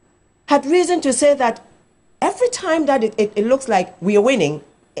 had reason to say that every time that it looks like we are winning,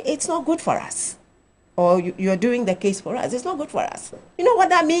 it's not good for us. Or you're doing the case for us. It's not good for us. You know what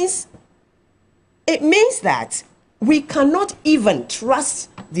that means? It means that we cannot even trust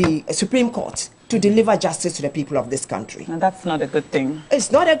the Supreme Court to deliver justice to the people of this country. And that's not a good thing.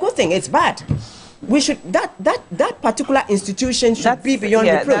 It's not a good thing. It's bad. We should that particular institution should be beyond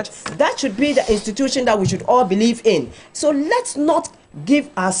reproach. That should be the institution that we should all believe in. So let's not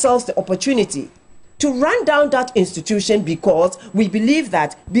give ourselves the opportunity to run down that institution because we believe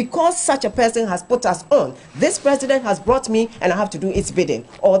that because such a person has put us on, this president has brought me and I have to do its bidding,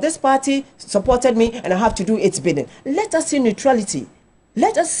 or this party supported me and I have to do its bidding. Let us see neutrality.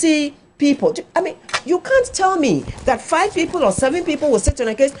 Let us see people. I mean, you can't tell me that 5 people or 7 people will sit on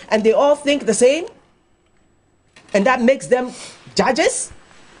a case and they all think the same, and that makes them judges.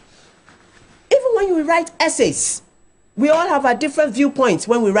 Even when you write essays, we all have our different viewpoints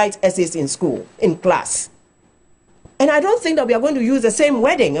when we write essays in school, in class. And I don't think that we are going to use the same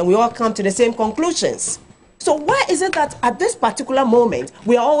wording and we all come to the same conclusions. So why is it that at this particular moment,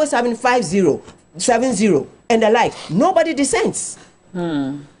 we are always having 5-0, 7-0, and the like? Nobody dissents.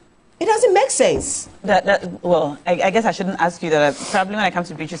 It doesn't make sense. Well, I guess I shouldn't ask you that. Probably when I come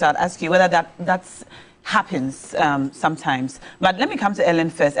to Beatrice, I'd ask you whether that happens sometimes. But let me come to Ellen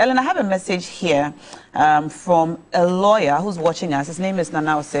first. Ellen, I have a message here from a lawyer who's watching us. His name is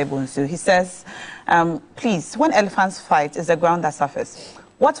Nana Osebunsu. He says, please, when elephants fight, is the ground that suffers.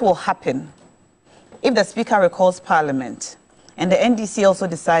 What will happen if the Speaker recalls Parliament and the NDC also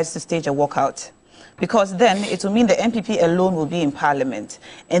decides to stage a walkout? Because then it will mean the NPP alone will be in Parliament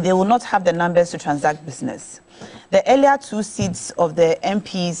and they will not have the numbers to transact business. The earlier 2 seats of the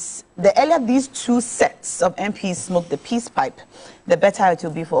MPs, the earlier these 2 sets of MPs smoke the peace pipe, the better it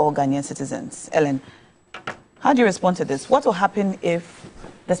will be for all Ghanaian citizens. Ellen, how do you respond to this? What will happen if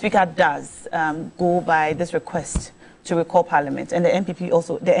the Speaker does go by this request to recall Parliament and the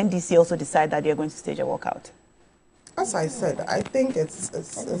NDC also decide that they are going to stage a walkout? As I said, I think it's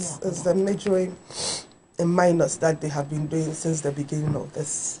the majoring and minus that they have been doing since the beginning of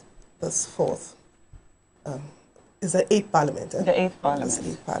this 4th. It's the 8th Parliament. The 8th Parliament. It's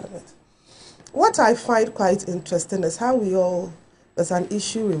the 8th Parliament. What I find quite interesting is how there's an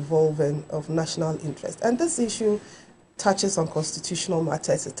issue revolving of national interest. And this issue touches on constitutional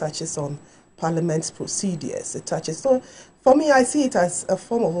matters, it touches on Parliament's procedures, so for me, I see it as a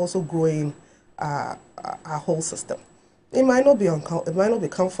form of also growing our whole system. It might not be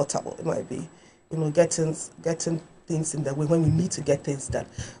comfortable. It might be, getting things in the way when we need to get things done.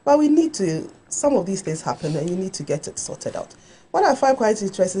 But we need to. Some of these things happen, and you need to get it sorted out. What I find quite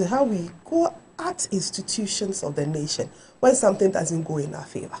interesting is how we go at institutions of the nation when something doesn't go in our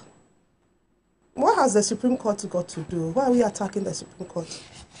favor. What has the Supreme Court got to do? Why are we attacking the Supreme Court?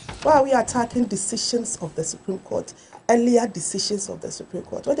 Why are we attacking decisions of the Supreme Court? Earlier decisions of the Supreme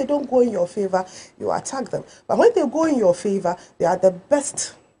Court. When they don't go in your favor, you attack them. But when they go in your favor, they are the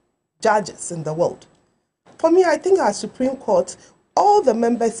best judges in the world. For me, I think our Supreme Court, all the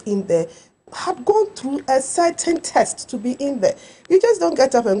members in there had gone through a certain test to be in there. You just don't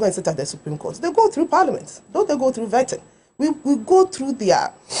get up and go and sit at the Supreme Court. They go through Parliament. Don't they go through vetting? We go through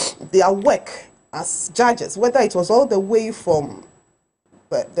their work as judges, whether it was all the way from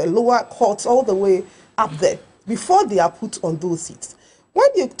the lower courts all the way up there, before they are put on those seats. When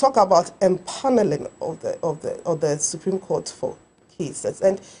you talk about empaneling of the Supreme Court for cases,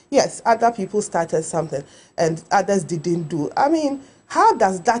 and yes, other people started something and others didn't do. I mean, how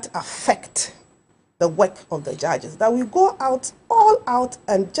does that affect the work of the judges? That we go all out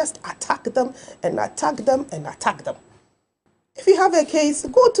and just attack them and attack them and attack them. If you have a case,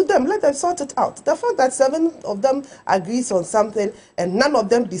 go to them, let them sort it out. The fact that 7 of them agrees on something and none of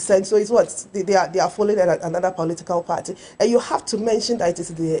them dissent, so it's what? They are following another political party. And you have to mention that it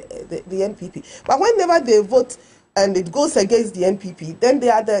is the NPP. But whenever they vote and it goes against the NPP, then they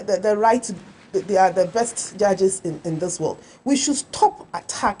are they are the best judges in this world. We should stop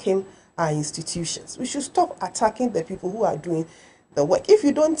attacking our institutions. We should stop attacking the people who are doing the work. If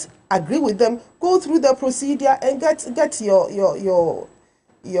you don't agree with them, go through the procedure and get your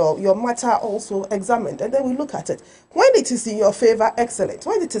matter also examined, and then we look at it. When it is in your favor, excellent.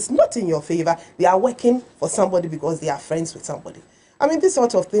 When it is not in your favor, they are working for somebody because they are friends with somebody. I mean, this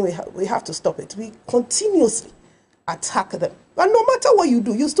sort of thing, we have to stop it. We continuously attack them. But no matter what you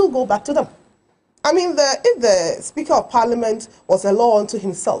do, you still go back to them. I mean, if the Speaker of Parliament was a law unto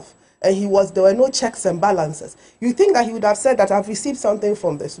himself, and there were no checks and balances, you think that he would have said that I've received something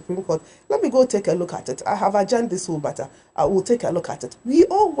from the Supreme Court, let me go take a look at it. I have adjourned this whole matter. I will take a look at it. We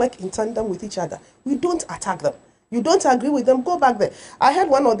all work in tandem with each other. We don't attack them. You don't agree with them, go back there. I had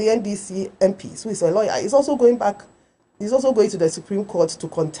one of the NDC MPs, who is a lawyer, he's also going to the Supreme Court to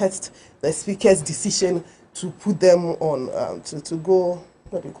contest the Speaker's decision to put them on, to go,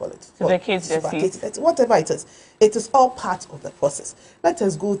 what do you call it? To vacate their seats. Whatever it is all part of the process. Let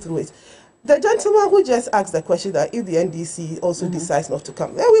us go through it. The gentleman who just asked the question that if the NDC also decides not to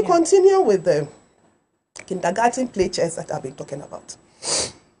come, then we continue with the kindergarten play chess that I've been talking about.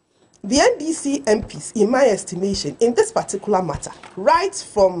 The NDC MPs, in my estimation, in this particular matter, right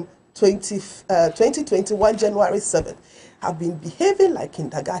from 2021 January 7th have been behaving like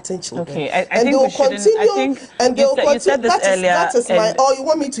kindergarten children. Okay, I think we shouldn't. I think you said this earlier. That is my. Oh, you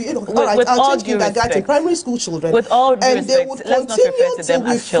want me to? All right, I'll change kindergarten, primary school children. With all due respect, let's not refer to them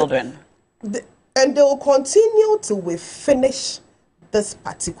as children. And they will continue till we finish this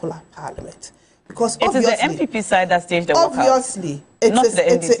particular parliament. Because it is the NPP side that staged the walkout. Obviously,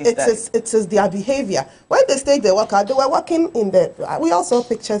 it is their behavior. When they staged the walkout, they were working in the. We all saw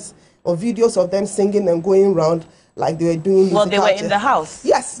pictures or videos of them singing and going around like they were doing. Well, they were in the house.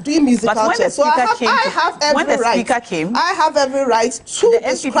 Yes, doing musical but when chairs. So I have every right. I have every right to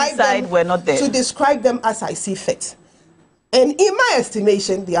describe them. Were not there. To describe them as I see fit. And in my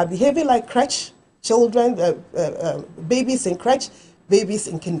estimation, they are behaving like crèche children, babies in crèche, babies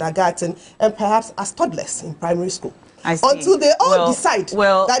in kindergarten, and perhaps as toddlers in primary school. Until they all decide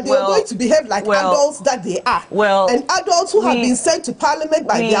that they are going to behave like adults that they are. And adults who have been sent to parliament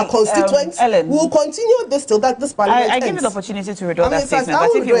by their constituents will continue this till that this parliament ends. I give you the opportunity to withdraw that statement,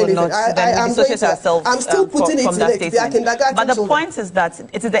 but if you will not, then we dissociate ourselves I'm still putting it in it. They are kindergarten But the point is that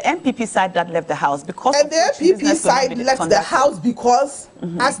it is the NPP side that left the house because and the NPP side left the house because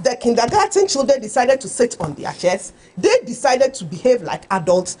as the kindergarten children decided to sit on their chairs, they decided to behave like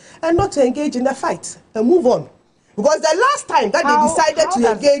adults and not to engage in the fight and move on. Because the last time that they decided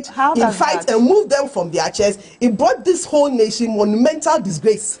to engage in fight and move them from their chairs, it brought this whole nation monumental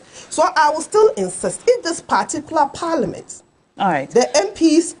disgrace. So I will still insist, if this particular parliament, the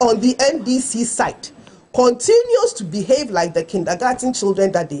MPs on the NDC side, continues to behave like the kindergarten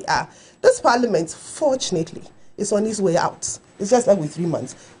children that they are, this parliament, fortunately, is on its way out. It's just like with 3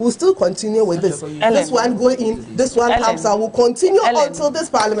 months. We'll still continue with this. This one go in, this one comes out. We'll continue until this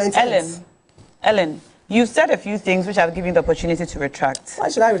parliament ends. Ellen, you said a few things which I've given the opportunity to retract. Why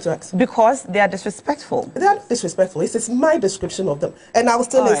should I retract? Because they are disrespectful. They are disrespectful. It's my description of them. And I will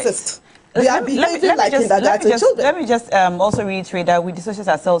still insist. They are behaving like kindergarten children. Let me just also reiterate that we dissociate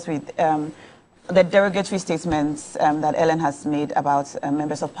ourselves with the derogatory statements that Ellen has made about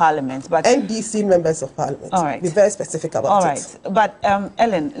members of parliament. But NDC members of parliament. All right. Be very specific about it. But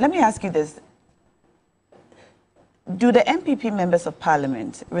Ellen, let me ask you this. Do the NPP members of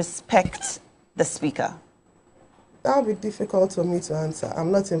parliament respect the speaker? That would be difficult for me to answer.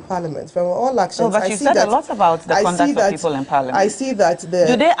 I'm not in parliament. From all actions, no, but you said a lot about the conduct of people in parliament. I see that the...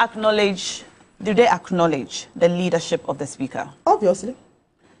 Do they acknowledge the leadership of the speaker? Obviously.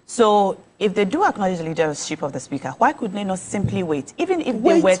 So if they do acknowledge the leadership of the speaker, why could they not simply wait? Even if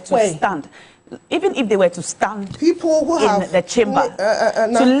they were to stand, even if they were to stand people who in the chamber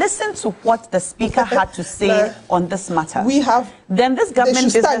to listen to what the speaker had to say on this matter, then this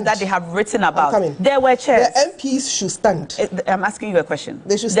government business that they have written about, there were chairs. The MPs should stand. I'm asking you a question.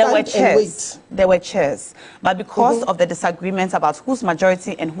 They should stand and wait. There were chairs, but because of the disagreement about who's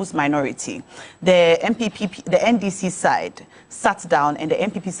majority and who's minority, the NPP, the NDC side sat down, and the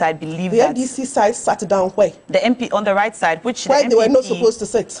NPP side believed that the NDC side sat down where? The MP on the right side, which where they were not supposed to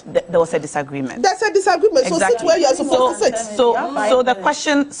sit. There was a disagreement. That's a disagreement. Exactly. So sit where you are supposed to sit. So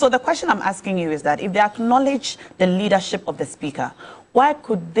the question I'm asking you is that if they acknowledge the leadership of the speaker, why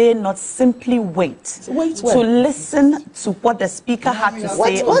could they not simply wait to listen to what the speaker had to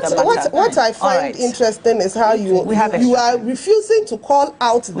say on the matter? What I find interesting is how you are refusing to call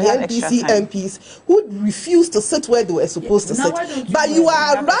out the NDC MPs who refused to sit where they were supposed to sit. But you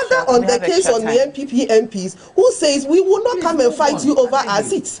are rather on the case on the NPP MPs who says we will not come and fight you over our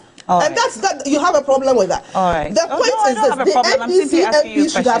seats. And that you have a problem with that. The point is this: the NPC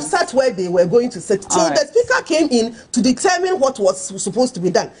MPs should have sat where they were going to sit. So the speaker came in to determine what was supposed to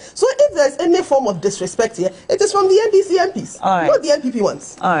be done. So if there's any form of disrespect here, it is from the NDC MPs, not the NPP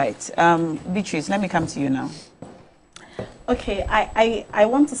ones. All right, Beatrice, let me come to you now. Okay, I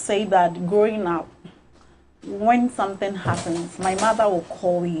want to say that growing up, when something happens, my mother will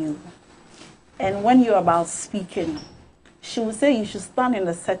call you, and when you're about speaking, she will say you should stand in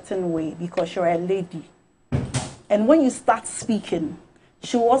a certain way because you're a lady. And when you start speaking,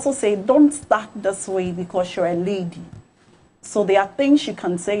 she will also say, don't start this way because you're a lady. So there are things you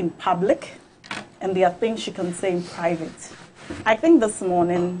can say in public, and there are things you can say in private. I think this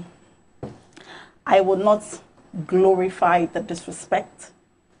morning, I will not glorify the disrespect.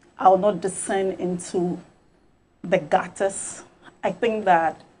 I will not descend into the gutters. I think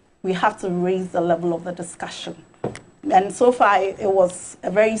that we have to raise the level of the discussion. And so far, it was a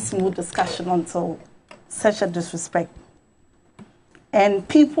very smooth discussion until such a disrespect. And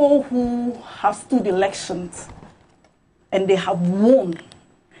people who have stood elections and they have won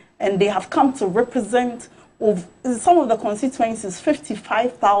and they have come to represent some of the constituencies,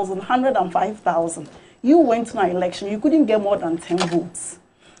 55,000, 105,000. You went to an election, you couldn't get more than 10 votes.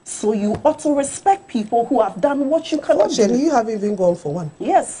 So you ought to respect people who have done what you cannot do. You haven't even gone for one.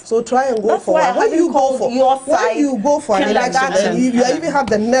 Yes. So try and go That's for why one. When you go for an election, and you even have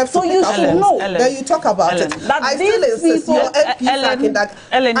the nerve so to you pick should up know. then you talk about it. I still insist your MP in that.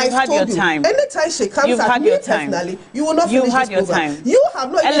 Ellen, you've had your time. Anytime she comes at me personally, you will not finish this program. You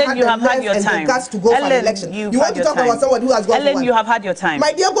have not even had the nerve and the guts to go for an election. You want to talk about someone who has gone for one. Ellen, you have had your time.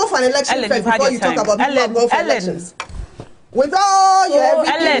 My dear, go for an election first before you talk about people who have gone for elections. With all your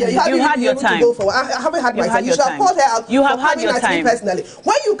everything, you had your time. To go for. I haven't had my time. You should have called her out. You have had your time. Personally.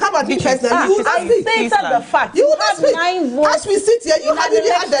 When you come at me personally, you ask me. Stated the fact. You ask me. As we sit here, you have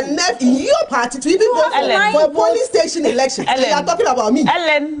even had the nerve in your party to even go for a police station election. You are talking about me.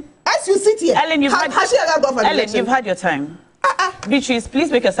 Ellen. As you sit here, Ellen, you've had your time. Beatrice,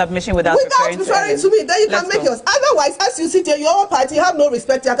 please make a submission without referring to me. Then you can make yours. Otherwise, as you sit here, your own party have no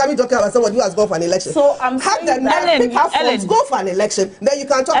respect. You are coming talking about someone who has gone for an election. So I'm saying that go for an election. Then you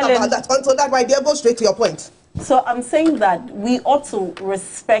can talk about that. Until that, my dear, go straight to your point. So I'm saying that we ought to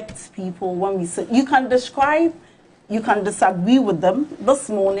respect people when we say you can describe, you can disagree with them. This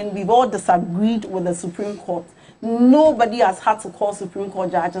morning, we've all disagreed with the Supreme Court. Nobody has had to call Supreme Court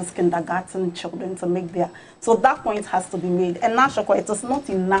judges kindergarten children to make their... So that point has to be made. And Nashako, it is not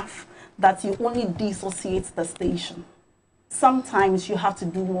enough that you only dissociate the station. Sometimes you have to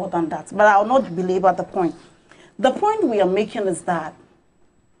do more than that. But I will not belabor the point. The point we are making is that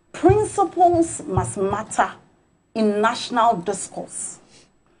principles must matter in national discourse.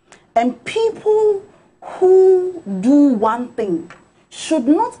 And people who do one thing should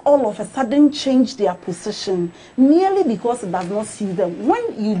not all of a sudden change their position merely because it does not suit them.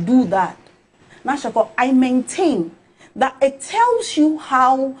 When you do that, Nashako, I maintain that it tells you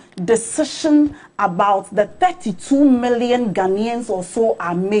how decisions about the 32 million Ghanaians or so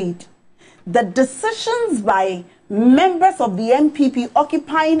are made. The decisions by members of the NPP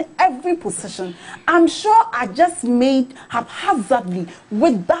occupying every position, I'm sure are just made haphazardly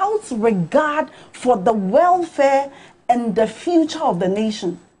without regard for the welfare and the future of the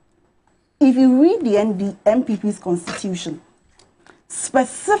nation. If you read the NPP's constitution,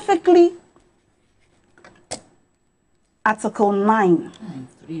 specifically Article 9,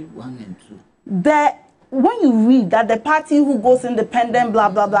 3, 1 and 2. When you read that the party who goes independent, blah,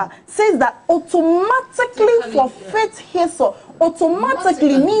 blah, blah, says that automatically forfeit his or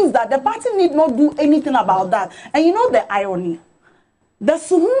automatically means that the party need not do anything about that. And you know the irony? The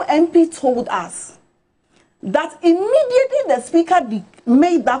Suhum MP told us that immediately the speaker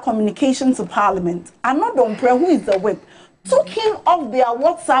made that communication to Parliament, Anodon Pre, who is the whip, took him off their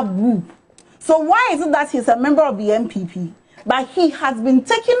WhatsApp group. So why is it that he's a member of the NPP, but he has been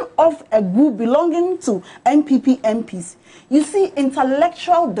taken off a group belonging to NPP MPs? You see,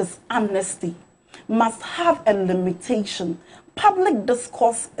 intellectual dishonesty must have a limitation. Public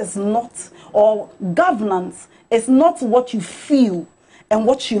discourse is not, or governance is not what you feel and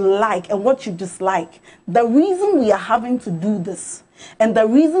what you like and what you dislike. The reason we are having to do this and the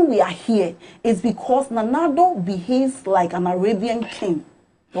reason we are here is because Nanado behaves like an Arabian king.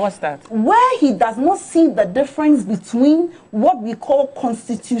 What's that? Where he does not see the difference between what we call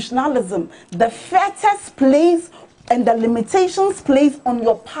constitutionalism, the fetters placed and the limitations placed on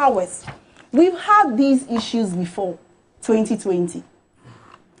your powers. We've had these issues before, 2020.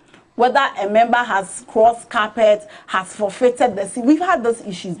 Whether a member has crossed carpet, has forfeited the seat. We've had those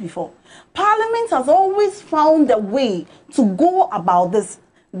issues before. Parliament has always found a way to go about this.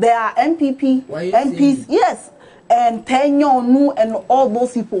 There are MPs, yes, and Tenyonu and all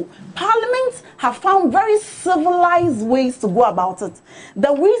those people. Parliament have found very civilized ways to go about it.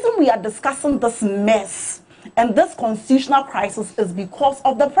 The reason we are discussing this mess and this constitutional crisis is because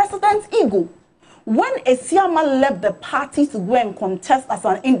of the president's ego. When Esiama left the party to go and contest as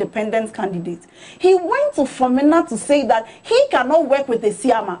an independent candidate, he went to Femina to say that he cannot work with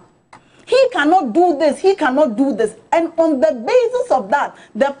Esiama. He cannot do this, he cannot do this. And on the basis of that,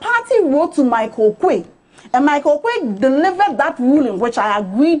 the party wrote to Michael Quay. And Michael Quay delivered that ruling, which I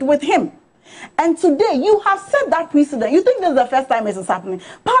agreed with him. And today, you have set that precedent. You think this is the first time this is happening.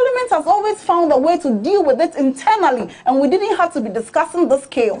 Parliament has always found a way to deal with it internally, and we didn't have to be discussing this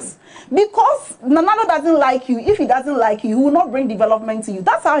chaos. Because Nanado doesn't like you. If he doesn't like you, he will not bring development to you.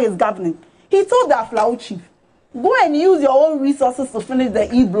 That's how he's governing. He told the Aflau chief, go and use your own resources to finish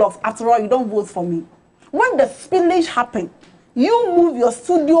the e-blocks. After all, you don't vote for me. When the spillage happened, you move your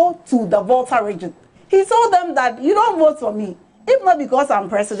studio to the Volta region. He told them that you don't vote for me. If not because I'm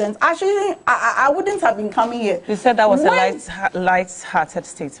president, actually, I wouldn't have been coming here. You said that was a light-hearted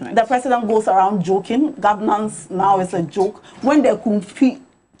statement. The president goes around joking. Governance now is a joke. When the Kumfi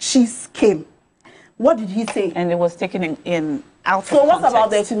chiefs came, what did he say? And it was taken in out So of what about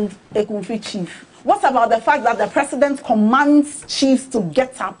the context. Ekunfi chief? What about the fact that the president commands chiefs to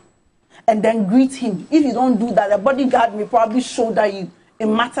get up and then greet him? If you don't do that, the bodyguard may probably shoulder you. It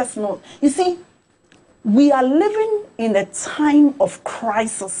matters not. You see, we are living in a time of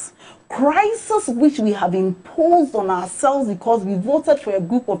crisis. Crisis which we have imposed on ourselves because we voted for a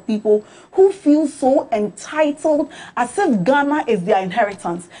group of people who feel so entitled as if Ghana is their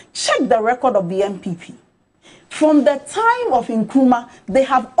inheritance. Check the record of the NPP. From the time of Nkrumah, they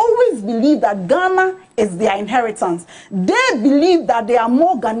have always believed that Ghana is their inheritance. They believe that they are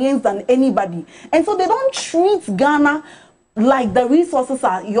more Ghanaians than anybody. And so they don't treat Ghana like the resources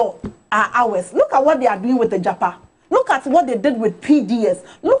are ours. Look at what they are doing with the Japa. Look at what they did with PDS.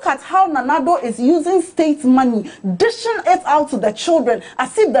 Look at how Nanado is using state money, dishing it out to the children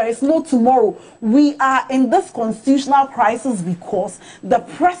as if there is no tomorrow. We are in this constitutional crisis because the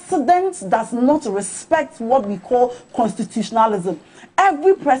president does not respect what we call constitutionalism.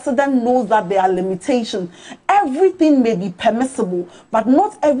 Every president knows that there are limitations. Everything may be permissible, but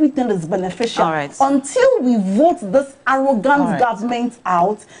not everything is beneficial. All right. Until we vote this arrogant government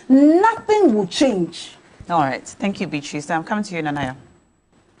out, nothing will change. All right. Thank you, Beatrice. I'm coming to you, Nanaya.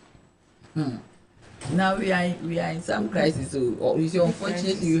 Now we are in some crisis. So you see,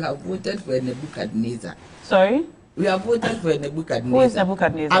 unfortunately, you have voted for Nebuchadnezzar. Sorry? We have voted for Nebuchadnezzar. Who is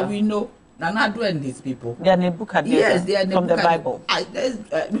Nebuchadnezzar? And we know Nanado and these people. They are Nebuchadnezzar. Yes, they are from the Bible.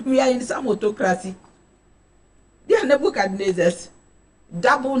 We are in some autocracy. They are Nebuchadnezzars.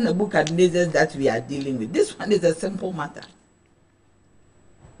 Double Nebuchadnezzars that we are dealing with. This one is a simple matter.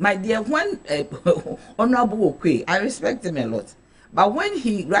 My dear, when Honorable Okwe, I respect him a lot. But when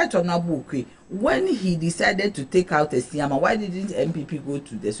Honorable Okwe, when he decided to take out a Siyama, why didn't NPP go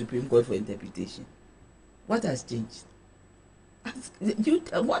to the Supreme Court for interpretation? What has changed?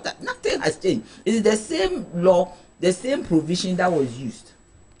 Nothing has changed. It's the same law, the same provision that was used.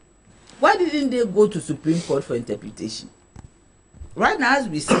 Why didn't they go to Supreme Court for interpretation? Right now, as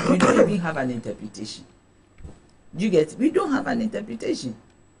we speak, we don't even have an interpretation. Do you get it? We don't have an interpretation.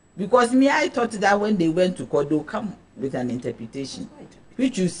 Because I thought that when they went to court, they'll come with an interpretation.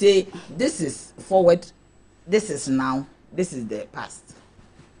 Which you say, this is forward, this is now, this is the past.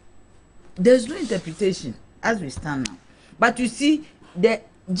 There's no interpretation as we stand now. But you see, the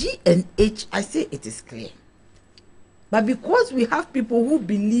G and H, I say it is clear. But because we have people who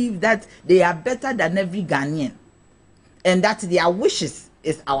believe that they are better than every Ghanaian, and that their wishes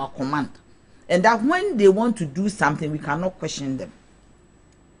is our command, and that when they want to do something, we cannot question them.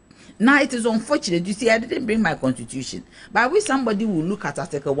 Now it is unfortunate. You see, I didn't bring my constitution, but I wish somebody will look at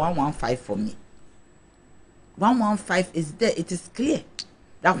Article 115 for me. 115 is there. It is clear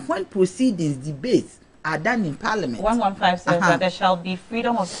that when proceedings, debates are done in Parliament. 115 says that there shall be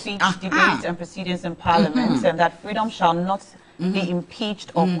freedom of speech, debate, and proceedings in Parliament, and that freedom shall not be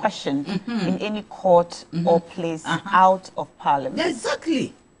impeached or questioned in any court or place out of Parliament.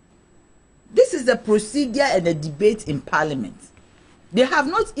 Exactly. This is the procedure and the debate in Parliament. They have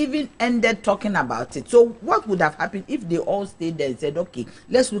not even ended talking about it. So what would have happened if they all stayed there and said, okay,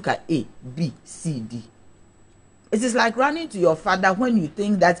 let's look at A, B, C, D. It is like running to your father when you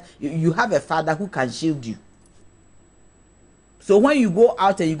think that you have a father who can shield you. So when you go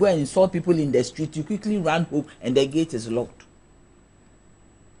out and you go and insult people in the street, you quickly run home and the gate is locked.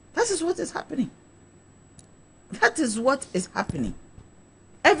 That is what is happening. That is what is happening.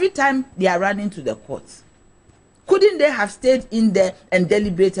 Every time they are running to the courts. Couldn't they have stayed in there and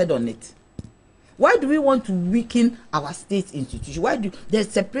deliberated on it? Why do we want to weaken our state institution? There's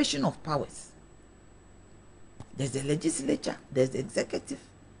separation of powers? There's the legislature, there's the executive,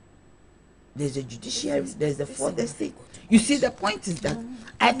 there's the judiciary, there's the fourth estate. You see, the point is that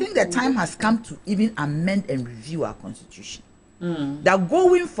I think the time has come to even amend and review our constitution. That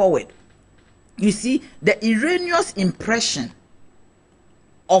going forward, you see, the erroneous impression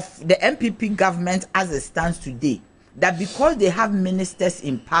of the NPP government as it stands today, that because they have ministers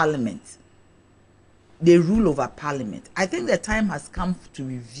in Parliament, they rule over Parliament. I think the time has come to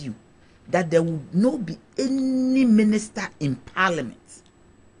review that there will not be any minister in Parliament.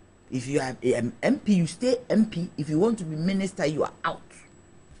 If you are an MP, you stay MP. If you want to be minister, you are out.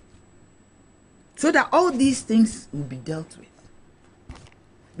 So that all these things will be dealt with.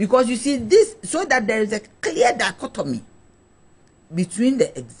 Because you see this, so that there is a clear dichotomy between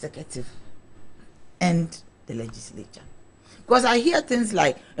the executive and the legislature. Because I hear things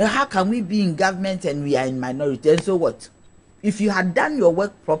like, how can we be in government and we are in minority? And so what? If you had done your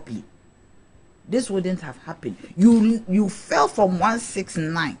work properly, this wouldn't have happened. You fell from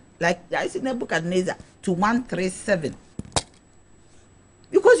 169, like I said, Nebuchadnezzar, to 137.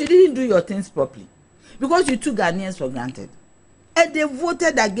 Because you didn't do your things properly. Because you took Ghanaians for granted. and they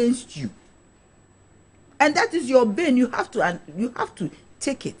voted against you. And that is your bane. You have to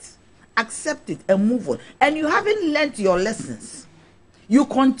take it, accept it, and move on. And you haven't learnt your lessons. You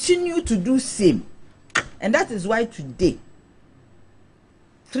continue to do same. And that is why today,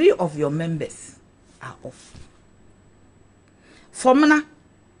 3 of your members are off. Formula,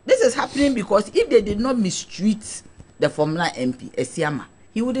 this is happening because if they did not mistreat the Formula MP, Esiama,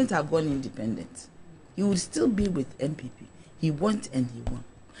 he wouldn't have gone independent. He would still be with NPP. He won and he won.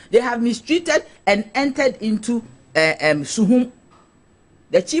 They have mistreated and entered into Suhum,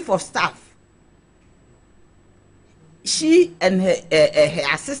 the chief of staff. She and her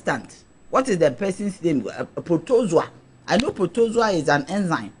assistant, what is the person's name? Protozoa. I know Protozoa is an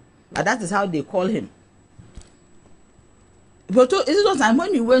enzyme, but that is how they call him. It's not time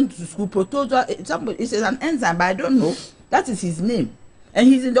when you went to school, Protozoa, it's an enzyme, but I don't know. That is his name. And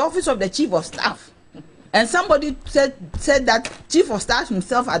he's in the office of the chief of staff. And somebody said that chief of staff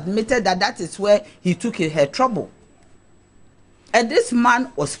himself admitted that is where he took her trouble. And this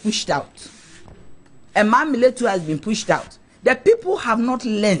man was pushed out. And Mamile too has been pushed out. The people have not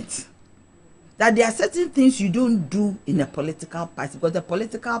learned that there are certain things you don't do in a political party, because the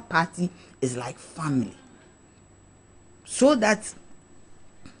political party is like family. So that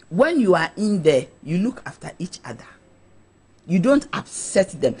when you are in there, you look after each other. You don't upset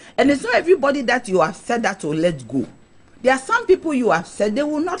them. And it's not everybody that you upset that will let go. There are some people you upset, they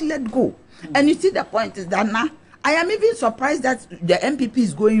will not let go. And you see, the point is that now, I am even surprised that the NPP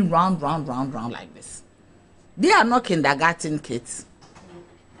is going round like this. They are not kindergarten kids.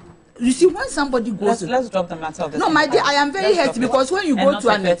 You see, when somebody goes... Let's drop the matter of this. No, my dear, I am very happy because when you go to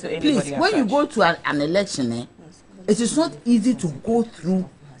an... Please, when you go to an election, it is not easy to go through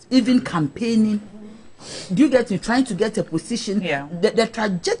even campaigning. Do you get me? Trying to get a position, the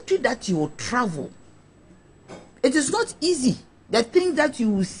trajectory that you will travel, it is not easy. The things that you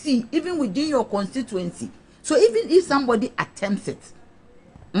will see, even within your constituency. So even if somebody attempts it,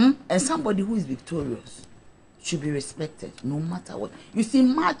 and somebody who is victorious should be respected, no matter what. You see,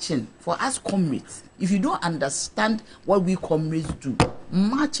 marching, for us comrades, if you don't understand what we comrades do,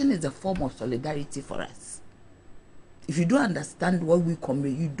 marching is a form of solidarity for us. If you don't understand what we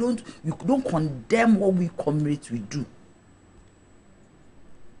comrades, you don't condemn what we comrades we do.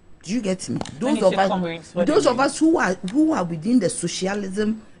 Do you get me? Those of us who are within the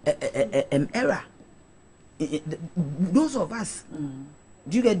socialism era, those of us,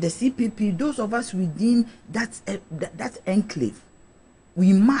 do you get the CPP? Those of us within that enclave,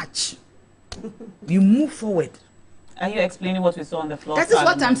 we march, we move forward. Are you explaining what we saw on the floor? That is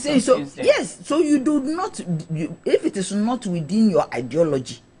what I'm saying. So yes, so you do not, if it is not within your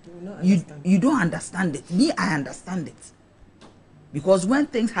ideology, you don't understand it. Me, I understand it, because when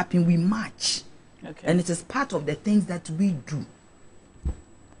things happen, we march, and it is part of the things that we do.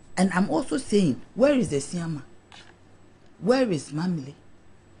 And I'm also saying, where is the Siama? Where is Mamile?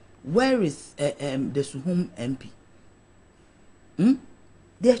 Where is the Suhum MP?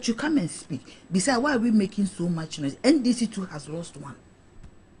 They should come and speak. Besides, why are we making so much noise? NDC too has lost one.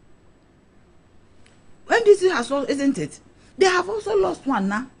 NDC has lost, isn't it? They have also lost one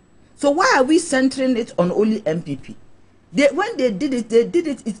now. So why are we centering it on only MPP? When they did it,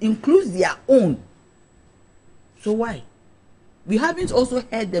 it includes their own. So why? We haven't also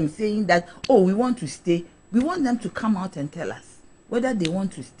heard them saying that, oh, we want to stay. We want them to come out and tell us whether they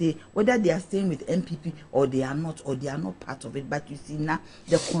want to stay, whether they are staying with MPP or they are not part of it. But you see now,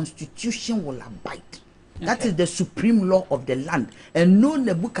 the constitution will abide. That is the supreme law of the land. And no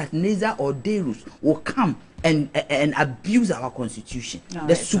Nebuchadnezzar or Darius will come and abuse our constitution.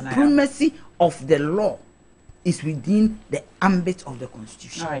 The supremacy of the law is within the ambit of the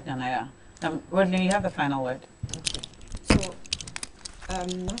constitution. All right, Nanaya. Rodney, you have the final word. Okay. So,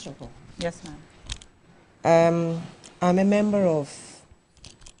 Nashako. Yes, ma'am. I'm a member of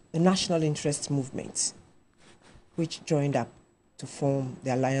the National Interest Movement, which joined up to form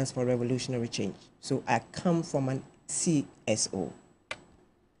the Alliance for Revolutionary Change. So I come from an CSO.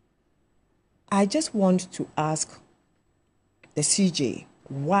 I just want to ask the CJ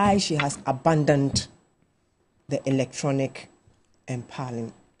why she has abandoned the electronic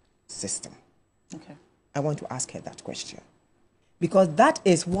polling system. Okay. I want to ask her that question, because that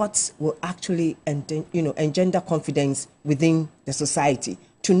is what will actually engender confidence within the society,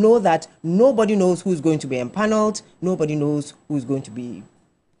 to know that nobody knows who's going to be empaneled, nobody knows who's going to be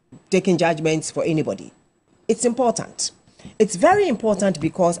taking judgments for anybody. It's important. It's very important,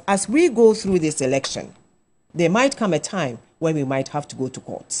 because as we go through this election, there might come a time when we might have to go to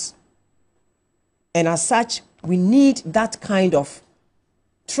courts. And as such, we need that kind of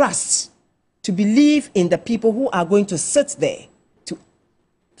trust to believe in the people who are going to sit there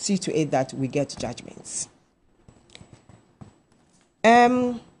see to it that we get judgments.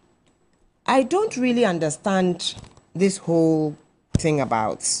 I don't really understand this whole thing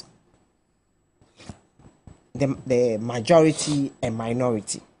about the majority and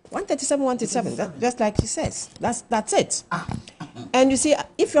minority. 137, 137, just like he says. That's it. And you see,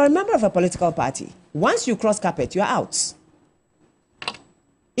 if you're a member of a political party, once you cross carpet, you're out.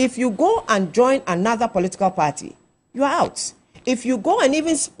 If you go and join another political party, you're out. If you go and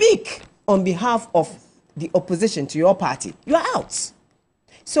even speak on behalf of the opposition to your party, you're out.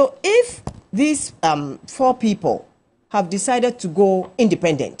 So if these 4 people have decided to go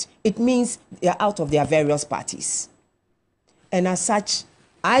independent, it means they're out of their various parties. And as such,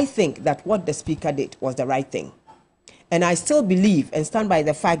 I think that what the Speaker did was the right thing. And I still believe and stand by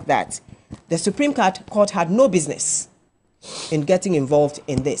the fact that the Supreme Court had no business in getting involved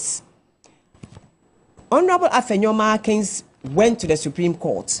in this. Honorable Afenyo-Markins went to the Supreme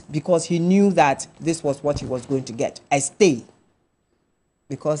Court because he knew that this was what he was going to get, a stay.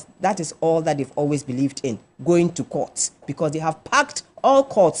 Because that is all that they've always believed in, going to courts, because they have packed all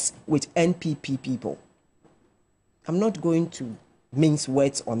courts with NPP people. I'm not going to mince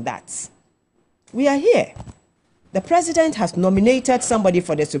words on that. We are here. The president has nominated somebody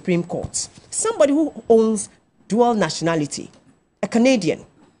for the Supreme Court, somebody who owns dual nationality, a Canadian.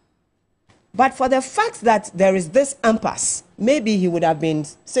 But for the fact that there is this impasse, maybe he would have been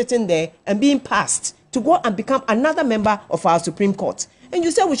sitting there and being passed to go and become another member of our Supreme Court. And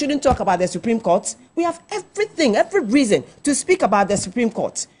you say we shouldn't talk about the Supreme Court? We have everything, every reason to speak about the Supreme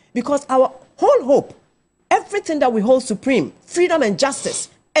Court, because our whole hope, everything that we hold supreme, freedom and justice,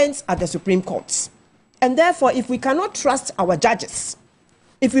 ends at the Supreme Court. And therefore, if we cannot trust our judges,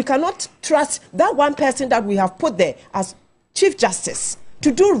 if we cannot trust that one person that we have put there as Chief Justice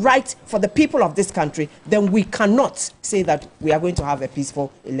to do right for the people of this country, then we cannot say that we are going to have a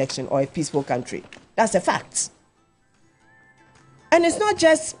peaceful election or a peaceful country. That's a fact. And it's not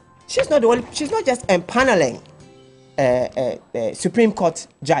just, she's not just empaneling Supreme Court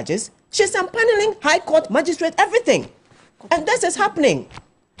judges. She's empaneling High Court, magistrate, everything. And this is happening.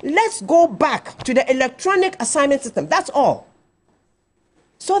 Let's go back to the electronic assignment system. That's all.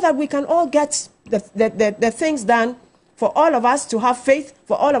 So that we can all get the things done, for all of us to have faith,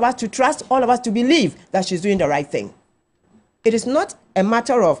 for all of us to trust, all of us to believe that she's doing the right thing. It is not a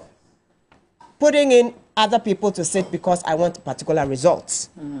matter of putting in other people to sit because I want particular results.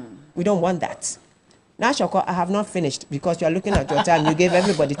 We don't want that. Now, Shoko, I have not finished because you are looking at your time. You gave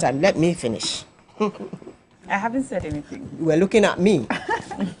everybody time. Let me finish. I haven't said anything. You were looking at me.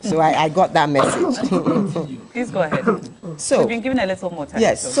 So I got that message. Please go ahead. So, we've been given a little more time.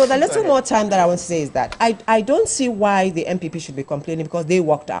 Yes, so the little more time that I want to say is that I don't see why the NPP should be complaining, because they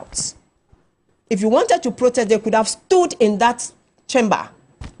walked out. If you wanted to protest, they could have stood in that chamber.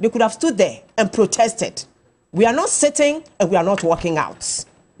 They could have stood there and protested. We are not sitting and we are not walking out.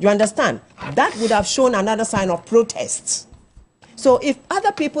 You understand? That would have shown another sign of protest. So if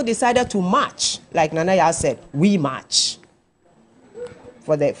other people decided to march, like Nanaya said, we march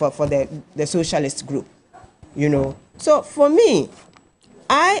for the socialist group, you know. So for me,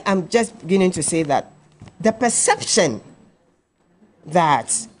 I am just beginning to say that the perception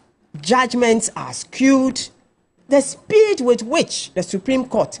that judgments are skewed, the speed with which the Supreme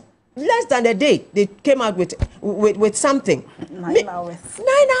Court, less than a day, they came out with something. 9 hours. 9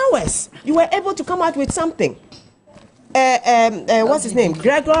 hours. You were able to come out with something. What's his name?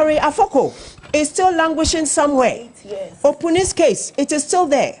 Gregory Afoko is still languishing somewhere. Yes. Opuni's case, it is still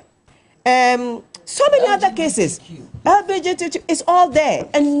there. So many other cases. LGBTQ is all there,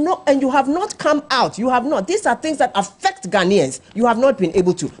 and you have not come out. You have not. These are things that affect Ghanaians. You have not been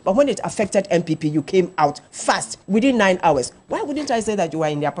able to. But when it affected NPP, you came out fast within 9 hours. Why wouldn't I say that you were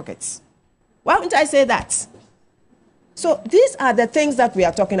in their pockets? Why wouldn't I say that? So these are the things that we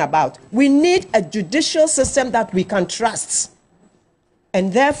are talking about. We need a judicial system that we can trust.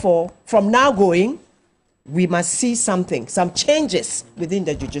 And therefore, from now going, we must see something, some changes within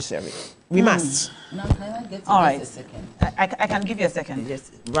the judiciary. We must. Now, can I get All right. a second? I can give you a second.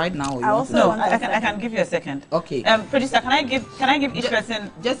 Yes, right now. I can give you a second. Okay. Producer, can I give each person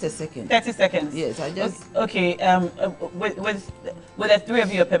just a second? 30 seconds. Yes, I just. Okay. With the three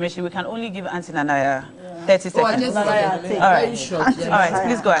of your permission, we can only give Auntie Nanaya 30 seconds. Oh, I just All very right. short. All right.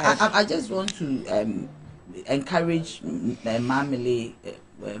 Please go ahead. I just want to encourage Mamile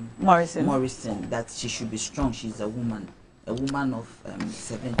Morrison that she should be strong. She's a woman of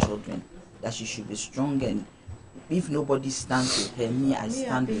 7 children. That she should be strong, and if nobody stands with her, me, I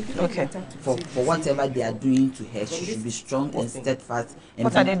stand with her. Okay. For whatever they are doing to her, she should be strong and steadfast. And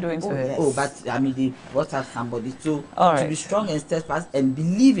What are they doing to her? Oh, but I mean, they brought up somebody. So All to right. be strong and steadfast and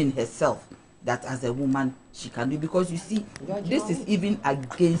believe in herself that as a woman she can do, because you see, this is even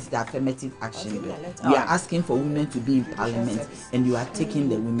against the affirmative action bill. We are asking for women to be in parliament and you are taking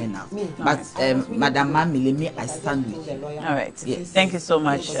the women out. But Madam Mamile, I stand with you. All right. Yes. Thank you so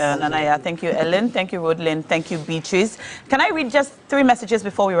much, Nanaya. Thank you, Ellen. Thank you, Rodlin. Thank you, Beatrice. Can I read just 3 messages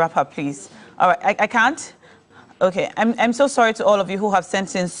before we wrap up, please? All right. I can't? Okay, I'm so sorry to all of you who have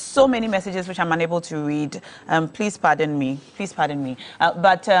sent in so many messages which I'm unable to read. Please pardon me. Please pardon me.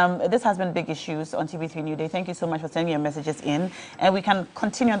 But this has been Big Issues on TV3 New Day. Thank you so much for sending your messages in. And we can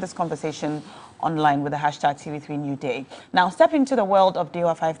continue on this conversation online with the hashtag TV3 New Day. Now, step into the world of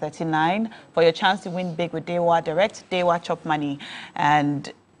Dewa 539 for your chance to win big with Dewa Direct, Dewa Chop Money.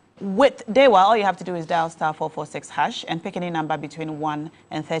 And with Dewa, all you have to do is dial *446# and pick any number between 1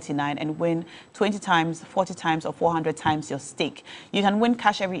 and 39 and win 20 times, 40 times, or 400 times your stake. You can win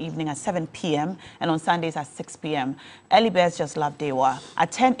cash every evening at 7 p.m. and on Sundays at 6 p.m. Early birds just love Dewa.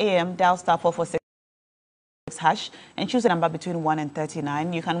 At 10 a.m., dial *446# and choose a number between 1 and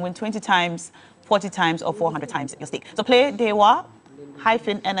 39. You can win 20 times, 40 times, or 400 times your stake. So play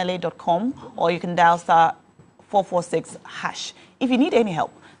Dewa-NLA.com or you can dial *446#. If you need any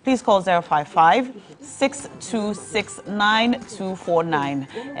help, please call 055-626-9249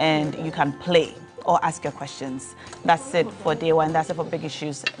 and you can play or ask your questions. That's it for Dewa and that's it for Big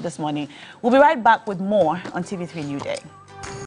Issues this morning. We'll be right back with more on TV3 New Day.